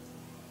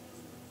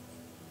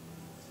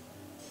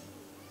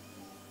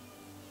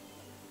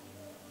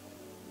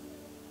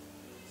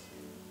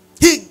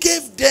 He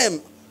gave them,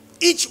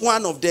 each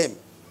one of them.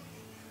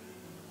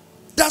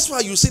 That's why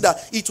you see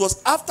that it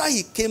was after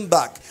he came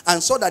back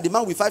and saw that the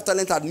man with 5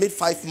 talents had made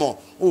 5 more.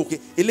 Oh, okay,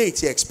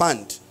 he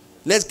expand.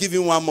 Let's give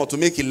him 1 more to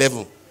make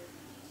 11.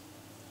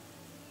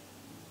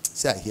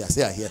 Say here.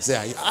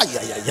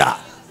 Yeah.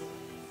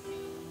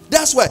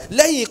 That's why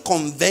lẹ́yìn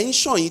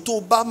convention yìí tó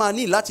bá máa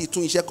ní láti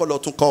tún iṣẹ́ kọ́ lọ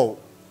tún kọ́ o.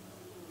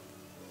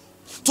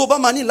 Tó bá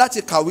máa ní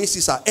láti kàwé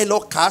sísà ẹ lọ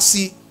kà á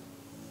sí.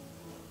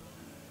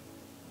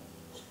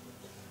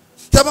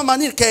 Tẹ́ bá máa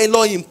ní kẹ́ ẹ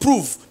lọ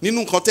improve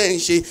nínú nǹkan tẹ́ ẹ ń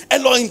ṣe ẹ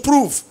lọ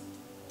improve.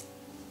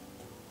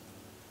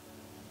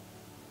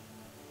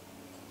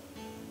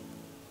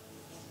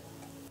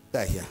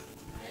 That here.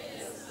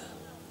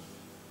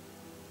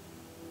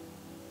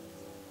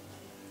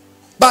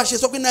 Bá a ṣe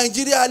sọ pé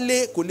Nàìjíríà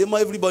lé kò lè mọ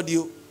everybody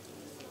o.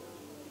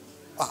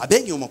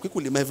 Àbẹ́yìn ọmọ pé kò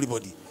lè mọ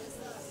everybody.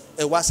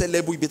 Ẹ wá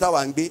sẹ́lẹ̀bù ibi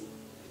táwa ń gbé.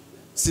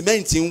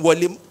 Sìmẹ́ǹtì ń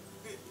wọlé.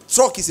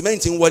 Trọ́ọ̀kì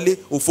sìmẹ́ǹtì ń wọlé.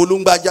 Òfo ló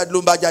ń bá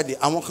jáde.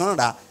 Àwọn kan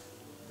rà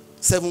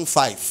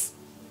 7.5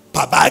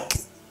 per bag.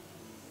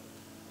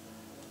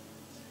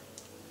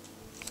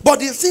 But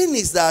the thing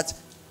is that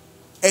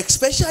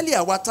especially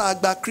àwa tá a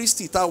gba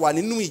Kristi tá a wà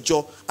nínú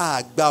ìjọ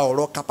a gba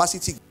ọ̀rọ̀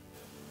capacity.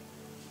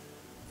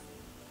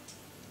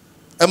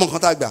 Ẹ mọ nǹkan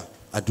tá a gbà?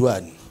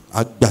 Àdúrà ni.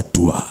 A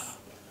gbàdúrà.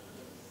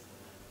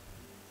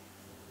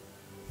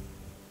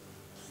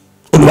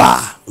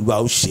 Olúwa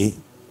ó ṣe.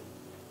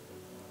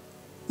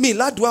 Mi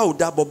ládùúà ò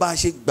dábọ̀ bá a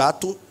ṣe gbà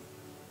tó.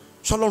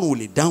 Ṣọ́lọ́run ò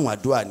lè dáhùn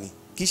àdúrà ni.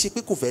 Kì í ṣe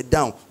pé kò fẹ́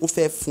dáhùn, ó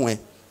fẹ́ fún ẹ.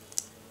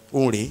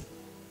 Òun rèé.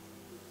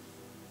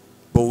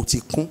 Bọ̀ ó ti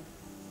kún.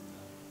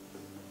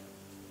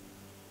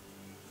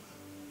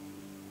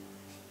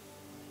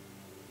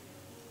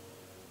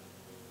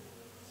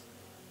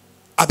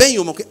 Àbẹ́yìn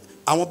ọmọ pé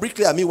àwọn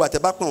bricklayer mi wà tẹ́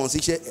bá pọ̀ wọ́n sí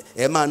iṣẹ́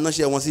ẹ̀ máa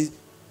náṣẹ́ wọn sí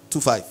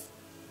 2.5.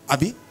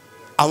 Àbí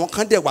àwọn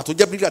kan dẹ̀ wà tó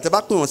jẹ́ bricklayer tẹ́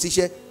bá pọ̀ wọ́n sí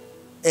iṣẹ́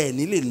ẹ̀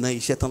ní lè ná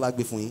iṣẹ́ tán bá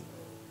gbé fún yín.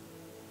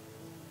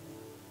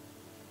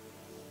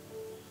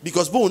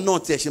 Because bóun náà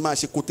tiẹ̀ ṣe máa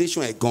ṣe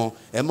quotation ẹ̀ gan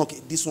ẹ̀ mọ̀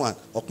this one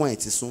ọpọ́n ẹ̀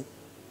ti sún.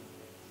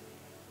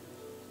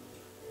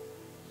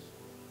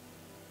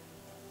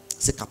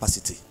 Say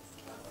capacity.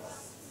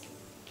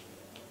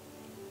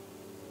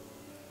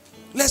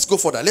 Let's go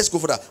further.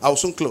 I will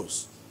soon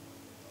close.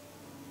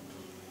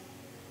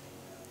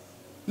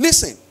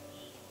 Listen,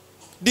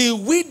 the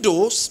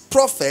widow's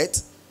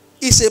prophet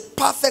is a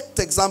perfect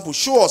example.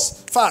 Show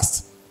us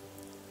fast.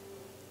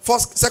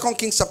 2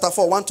 Kings chapter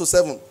 4,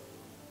 1-7.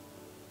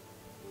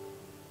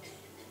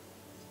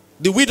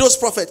 The widow's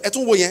prophet.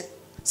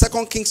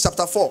 2 Kings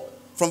chapter 4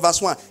 from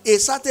verse 1. A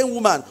certain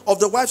woman of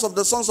the wives of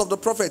the sons of the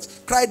prophets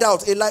cried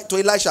out to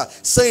Elisha,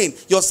 saying,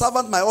 your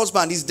servant, my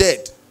husband, is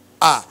dead.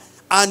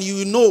 And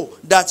you know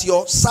that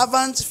your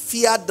servant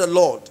feared the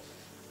Lord.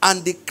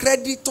 And the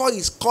creditor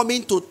is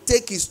coming to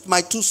take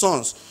my 2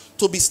 sons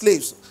to be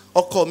slaves.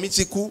 Ọkọ mi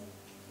ti kú,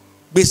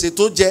 gbèsè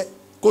tó jẹ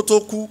kó tó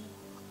kú,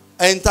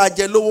 ẹ̀ńtà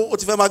jẹ lówó ó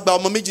ti fẹ́ máa gba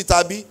ọmọ méjì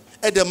tàbí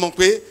ẹ̀dẹ̀ mọ̀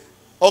pé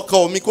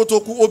ọkọ mi kó tó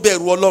kú ó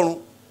bẹ̀rù Ọlọ́run.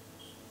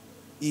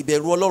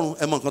 Ìbẹ̀rù Ọlọ́run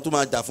ẹ mọ̀ nǹkan tó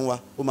máa dà fún wa,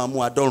 ó máa mú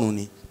wa dọ́run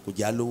ni, kò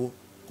jẹ́ alówó,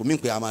 kò mí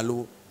pé a máa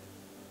lówó.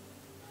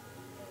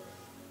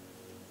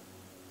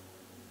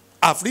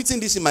 I've written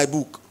this in my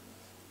book.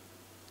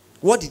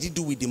 What did he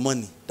do with the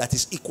money that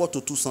is equal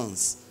to 2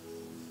 sons?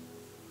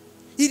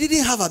 He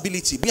didn't have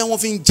ability. Bí àwọn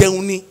fi ń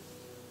jẹun ni.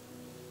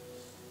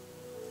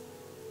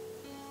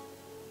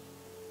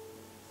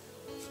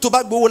 Tó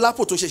bá gbowó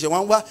lápò tó ṣẹ̀ṣẹ̀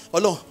wọ́n wá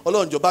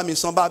Ọlọ́run jọ̀ọ́ mi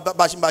san bá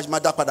ṣe máa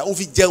dá padà. Ó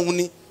fi jẹun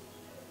ni.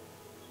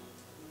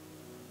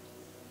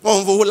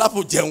 Wọ́n ń fowó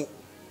lápò jẹun.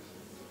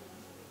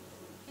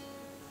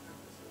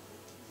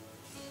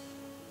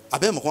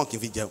 Àbẹ́ mọ̀ kàn kì í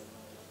fi jẹun.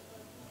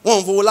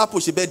 Wọ́n ń fowó lápò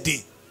ṣe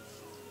birthday.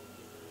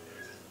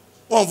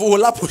 Wọ́n ń fowó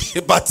lápò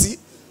ṣe party.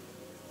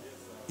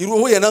 Irú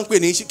owó yẹn náà ń pè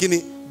ní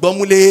kíni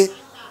gbọ́múlé.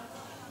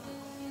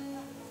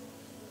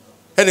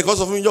 Ẹnìkan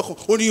sọ fún mi jọ́kan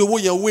ó ní owó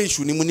yẹn owó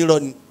èṣù ni mo ní rọ́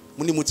ni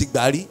mo ní mo ti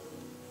gbà rí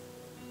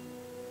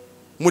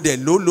mo dẹ̀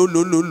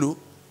lò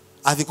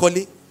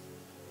àfikọ́lé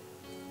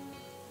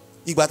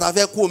ìgbà tá a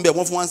fẹ́ kú òun bẹ̀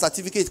wọ́n fún wa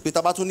certificate pé tá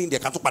a bá tún ní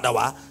ìdẹ̀ka tó padà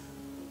wá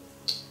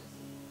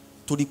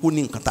torí pé ó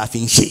ní nǹkan tá a fi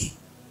ń ṣe.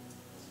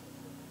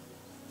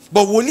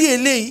 Bọ̀ wòlíì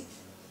eléyìí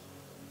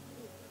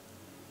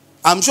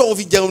I'm sure wọ́n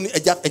fi jẹun ní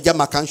ẹja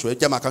máa kánṣu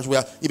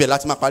ibẹ̀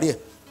láti máa parí ẹ̀.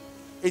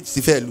 It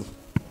is fair.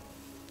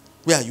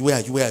 Where are you?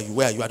 I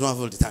don't have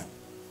all the time.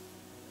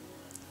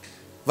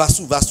 Verse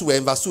 2. We're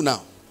in verse 2 now.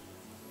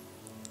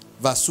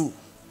 Verse 2.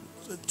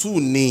 two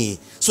knee.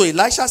 So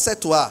Elisha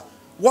said to her,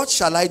 what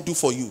shall I do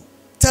for you?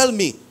 Tell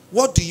me,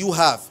 what do you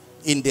have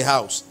in the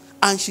house?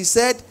 And she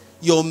said,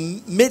 your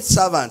maid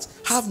servants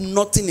have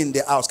nothing in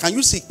the house. Can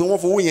you see?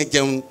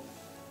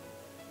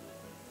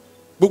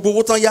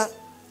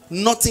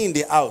 Nothing in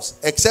the house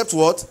except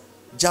what?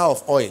 Jar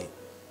of oil.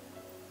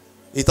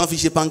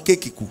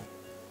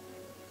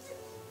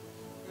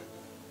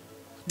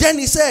 Then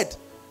he said,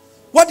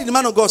 what did the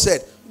man of God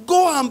said?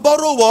 Go and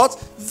borrow what?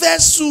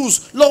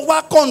 Vessels.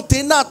 Lower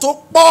container to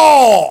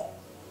pour.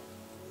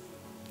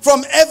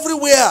 From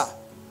everywhere.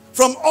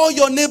 From all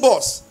your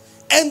neighbors.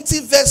 Empty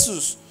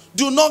vessels.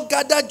 Do not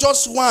gather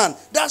just one.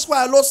 That's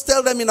why I always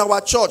tell them in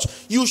our church,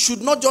 you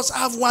should not just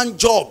have one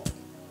job.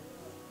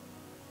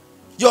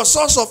 Your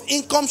source of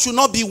income should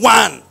not be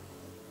one.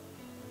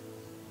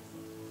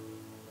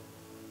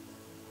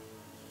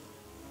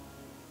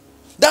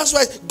 That's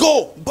why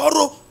go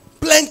borrow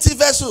plenty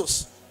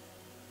vessels.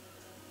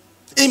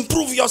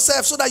 Improve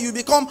yourself so that you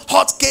become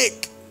hot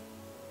cake.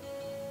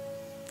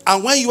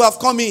 And when you have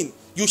come in,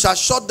 you shall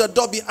shut the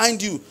door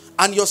behind you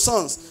and your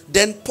sons.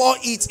 Then pour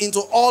it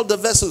into all the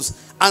vessels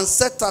and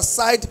set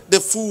aside the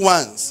full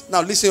ones.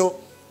 Now listen,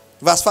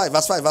 verse 5,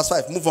 verse 5, verse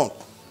 5. Move on.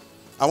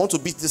 I want to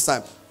beat this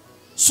time.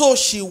 So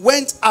she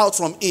went out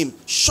from him,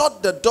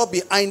 shut the door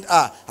behind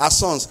her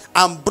sons,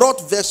 and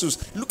brought vessels.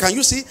 Look, can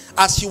you see?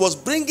 As she was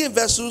bringing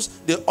vessels,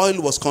 the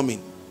oil was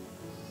coming.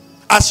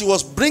 As she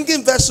was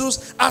bringing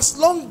vessels, as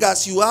long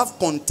as you have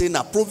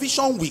container,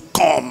 provision will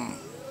come.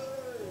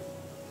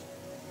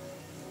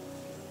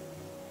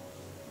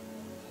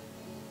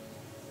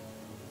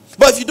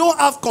 But if you don't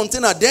have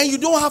container, then you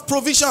don't have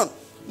provision.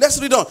 Let's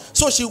read on.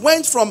 So she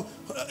went from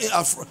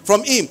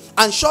him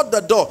and shut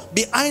the door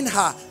behind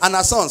her and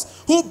her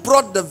sons, who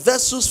brought the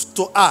vessels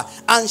to her,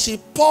 and she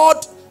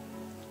poured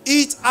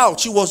it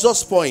out. She was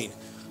just pouring.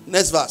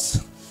 Next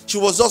verse. She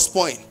was just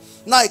pouring.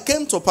 Now it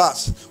came to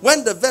pass,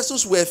 when the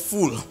vessels were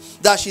full,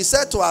 that she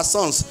said to her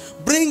sons,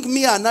 bring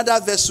me another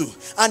vessel.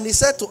 And he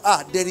said to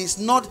her, there's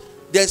not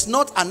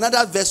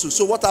another vessel.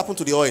 So what happened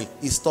to the oil?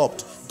 It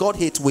stopped. God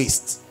hates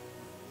waste.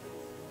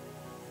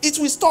 It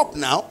will stop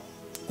now.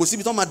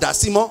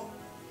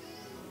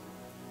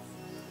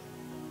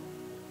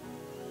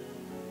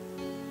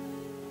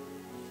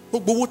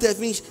 Gbogbo tẹ́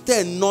fi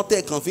ń ná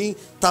tẹ́ kàn fi ń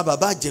ta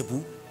bàbá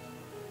Ìjẹ̀bú,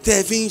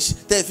 tẹ́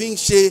fi ń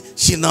ṣe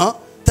ṣìnà,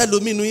 tẹ́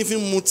lómi inú yín fi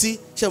ń mutí,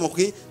 ṣé mọ̀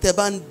pé tẹ́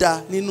bá ń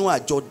da nínú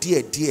àjọ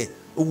díẹ̀díẹ̀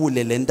owó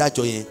lẹ̀lẹ̀ ń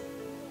dájọ yẹn.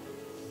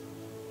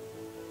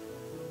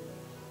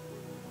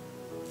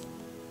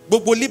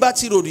 Gbogbo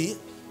Liberty Road,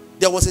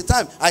 there was a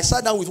time I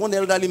sat down with one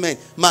elderly man.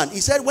 He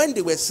said when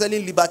they were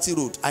selling Liberty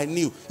Road, I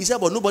knew. He said,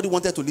 but nobody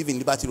wanted to live in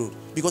Liberty Road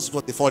because it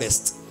was the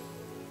forest.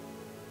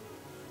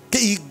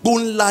 Igbó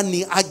ńlá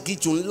ni,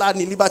 agijù ńlá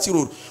ni Liberty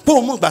Road. Bó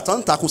o mọ̀ ìgbà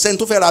tán ta kò sẹ́ni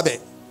tó fẹ́ ra bẹ̀.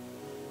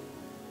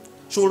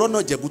 Ṣó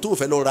rọ́nà Ìjẹ̀bú tó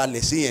fẹ́ lọ ra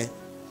lẹ̀ sí yẹn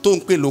tó ń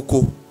pè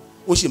lóko,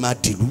 ó sì máa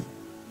dìlú.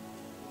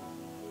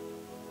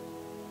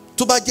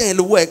 Tó bá jẹ́ yẹn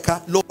lówó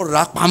ẹ̀ka lọ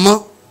ra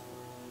pamọ́.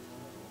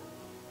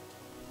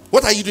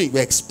 What are you doing?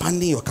 We're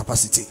expanding your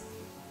capacity.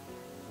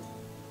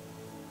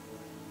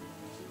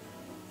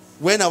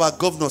 When our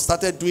governor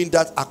started doing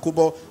that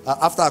Akobo,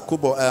 after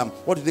Akobo,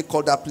 what did they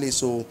call that place?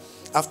 So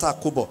after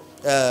Akobo,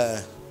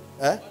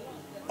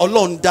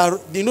 Olonda,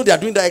 you know they are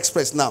doing that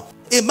express now.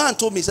 A man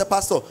told me, he said,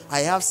 Pastor, I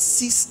have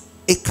 6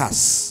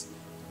 acres.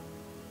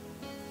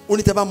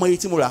 Only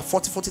 40,000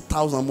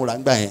 more.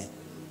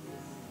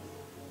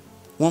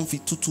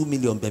 152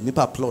 million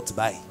per plot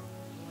buy.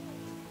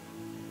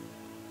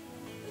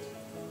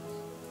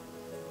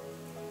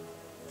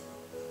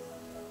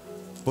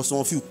 But some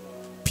of you,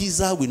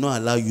 Pizza will not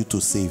allow you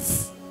to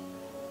save.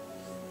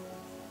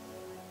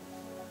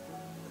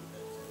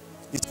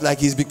 It's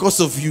like it's because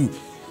of you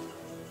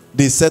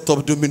they set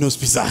up Domino's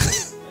Pizza.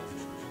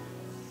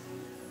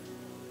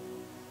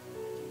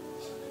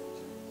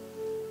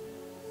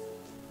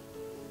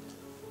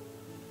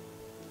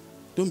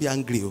 Don't be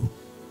angry. Oh.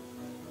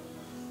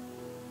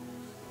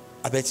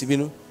 I bet you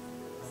know.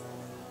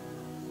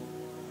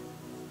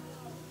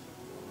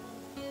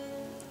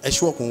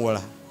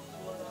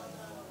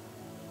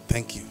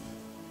 Thank you.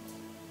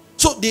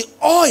 So the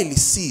oil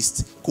is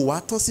ceased.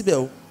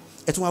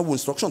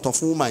 Instruction to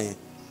full my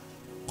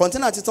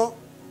container.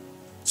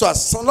 So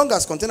as long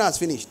as container is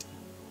finished.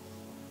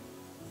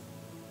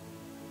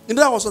 You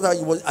know that was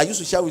what I used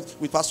to share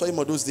with Pastor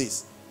Imo those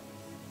days.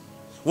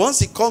 Once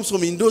he comes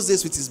home in those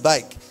days with his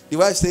bike, the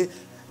wife say,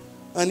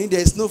 "Honey, there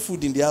is no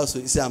food in the house." So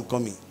he say, "I'm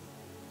coming."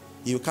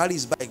 He will carry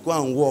his bike, go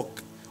and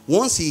walk.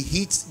 Once he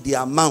hits the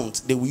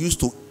amount they will use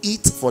to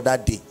eat for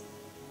that day,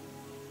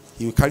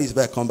 he will carry his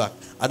bike, come back.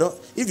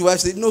 If the wife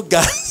said no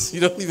gas, you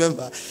don't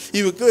remember,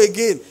 he will go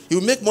again. He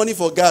will make money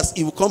for gas.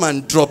 He will come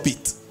and drop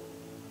it.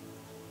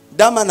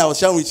 That man I was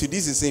sharing with you,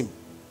 this is him.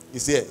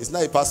 He's here. It's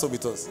not a pastor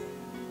with us.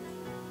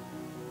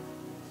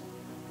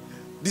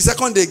 The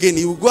second day again,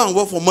 he will go and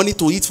work for money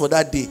to eat for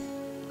that day.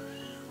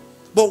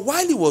 But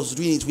while he was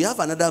doing it, we have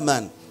another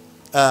man,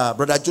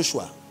 Brother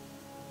Joshua.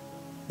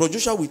 Brother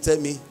Joshua will tell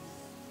me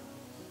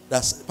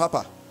that,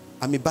 Papa,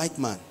 I'm a bike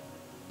man.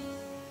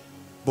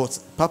 But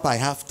Papa, I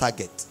have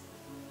target.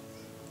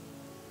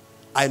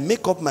 I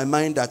make up my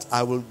mind that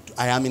I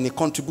am in a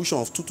contribution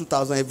of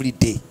 2,000 every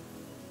day.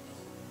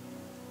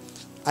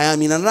 I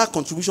am in another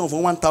contribution of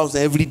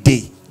 1,000 every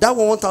day. That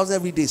 1,000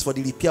 every day is for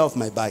the repair of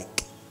my bike.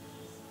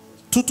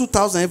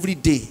 2,000 every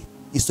day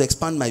is to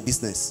expand my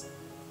business.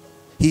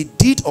 He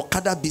did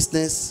Okada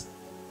business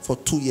for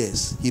 2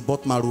 years. He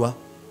bought Marua.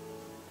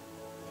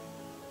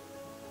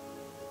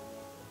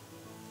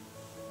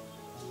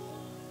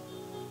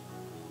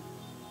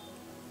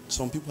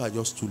 Some people are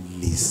just too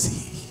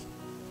lazy.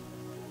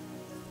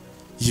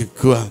 You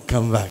go and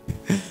come back.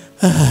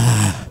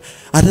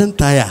 I don't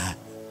tire.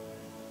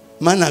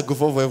 Man, I go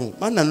for heaven.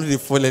 Man, I know they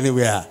fall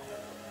anywhere.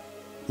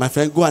 My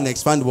friend, go and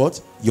expand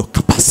what? Your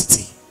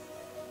capacity.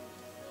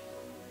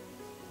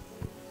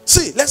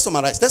 See, let's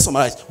summarize.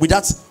 With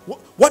that,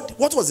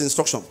 what was the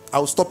instruction? I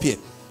will stop here.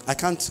 I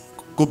can't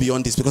go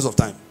beyond this because of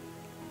time.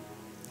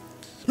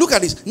 Look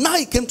at this. Now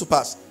it came to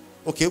pass.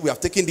 Okay, we have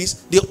taken this.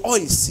 The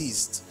oil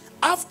ceased.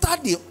 After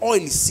the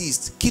oil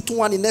ceased,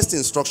 Kitwan, the next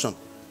instruction.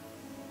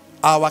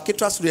 Our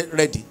caterers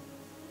ready.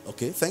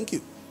 Okay, thank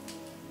you.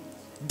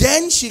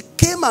 Then she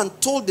came and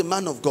told the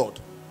man of God.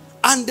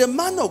 And the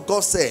man of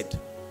God said,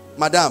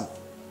 Madam,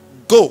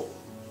 go.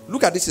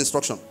 Look at this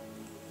instruction.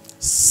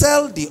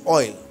 Sell the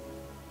oil.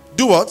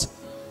 Do what?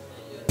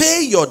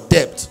 Pay your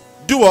debt.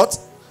 Do what?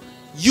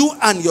 You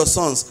and your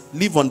sons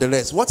live on the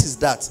rest. What is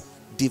that?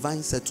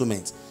 Divine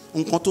settlement.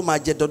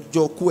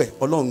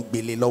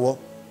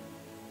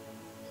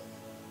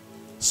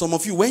 Some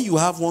of you, when you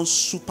have one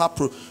super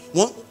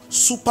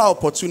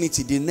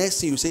opportunity, the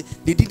next thing you say,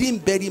 they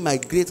didn't bury my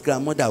great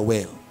grandmother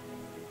well.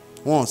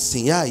 One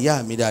thing,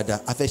 me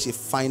dada, I fetch a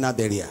final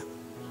burial.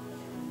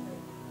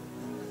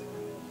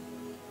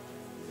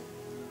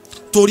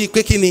 Tori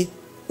kwekini,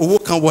 owo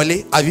kan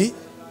wole, abi?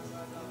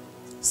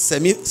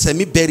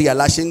 Semi burial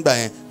la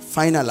shengba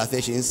final la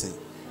fetch insin.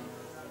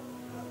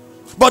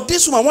 But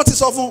this woman, what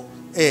is often?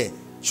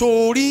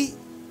 Chori,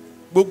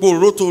 gbogbo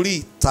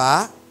rotori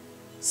ta.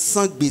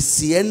 San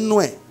gbèsè ẹnu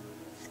ẹ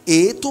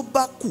èyí tó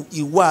bá kù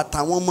ìwà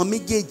àtàwọn ọmọ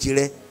méjèèjì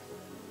rẹ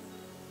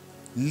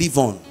live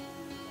on.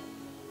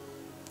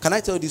 Can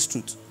I tell you this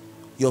truth?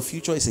 Your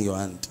future is in your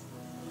hand.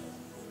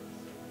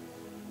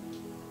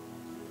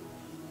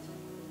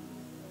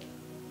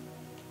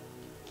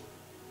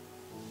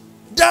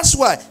 That's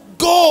why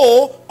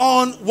go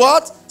on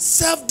what?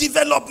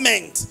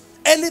 Self-development.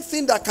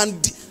 Anything that can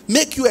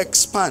make you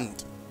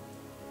expand,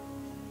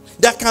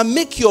 that can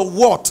make your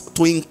worth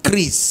to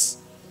increase.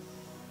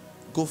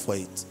 Go for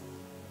it.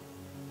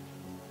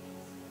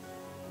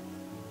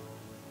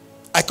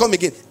 I come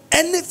again.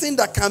 Anything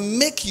that can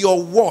make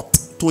your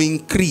worth to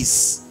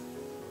increase,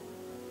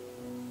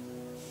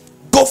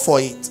 go for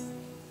it.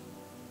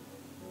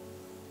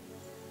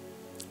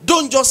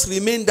 Don't just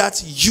remain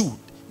that you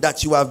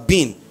have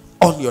been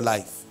all your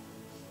life.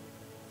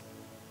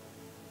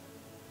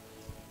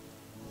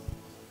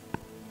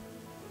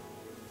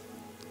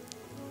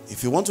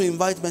 If you want to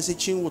invite Mercy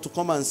Chinwo to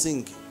come and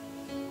sing,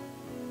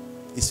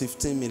 it's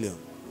 15 million.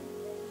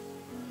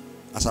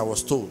 As I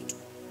was told.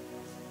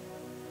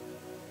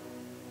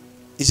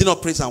 Is it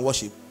not praise and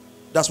worship?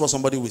 That's what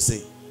somebody will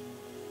say.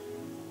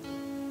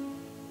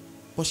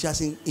 But she has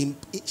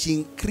she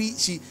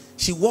increased,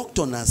 she worked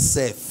on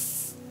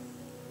herself.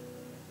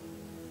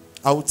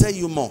 I will tell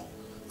you more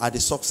at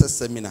the success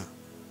seminar.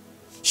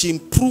 She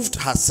improved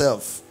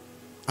herself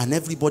and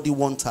everybody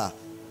wants her.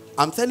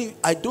 I'm telling you,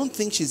 I don't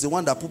think she's the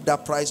one that put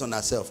that price on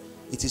herself.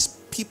 It is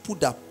people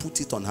that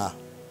put it on her.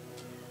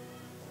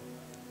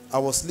 I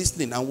was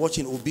listening and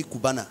watching Obi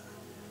Kubana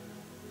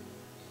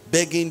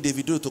begging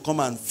Davido to come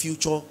and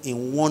feature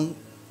in one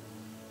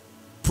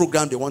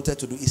program they wanted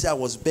to do. He said, I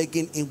was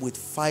begging him with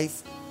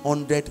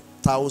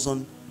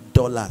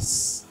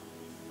 $500,000.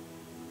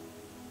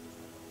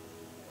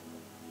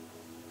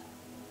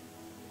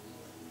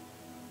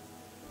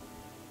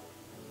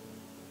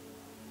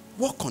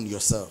 Work on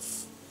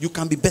yourself. You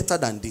can be better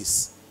than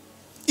this.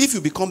 If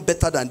you become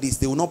better than this,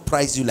 they will not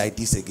price you like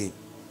this again.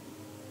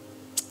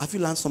 Have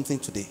you learned something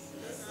today?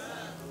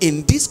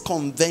 In this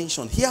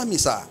convention, hear me,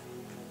 sir.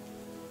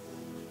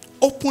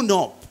 Open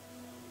up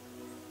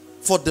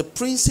for the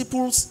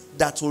principles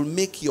that will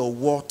make your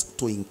worth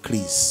to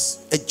increase.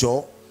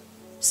 Ejo,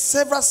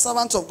 several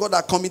servants of God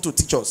are coming to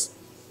teach us.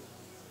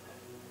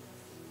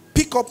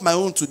 Pick up my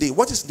own today.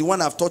 What is the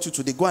one I've taught you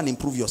today? Go and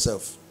improve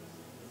yourself.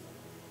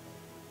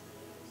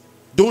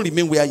 Don't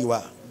remain where you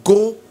are.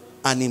 Go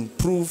and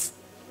improve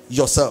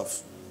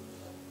yourself.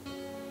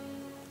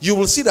 You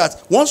will see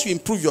that once you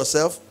improve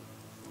yourself,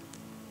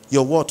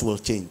 your world will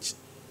change.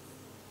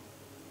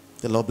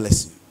 The Lord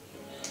bless you.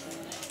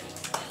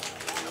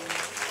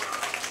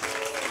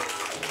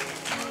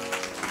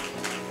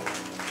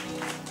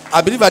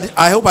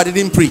 I hope I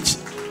didn't preach.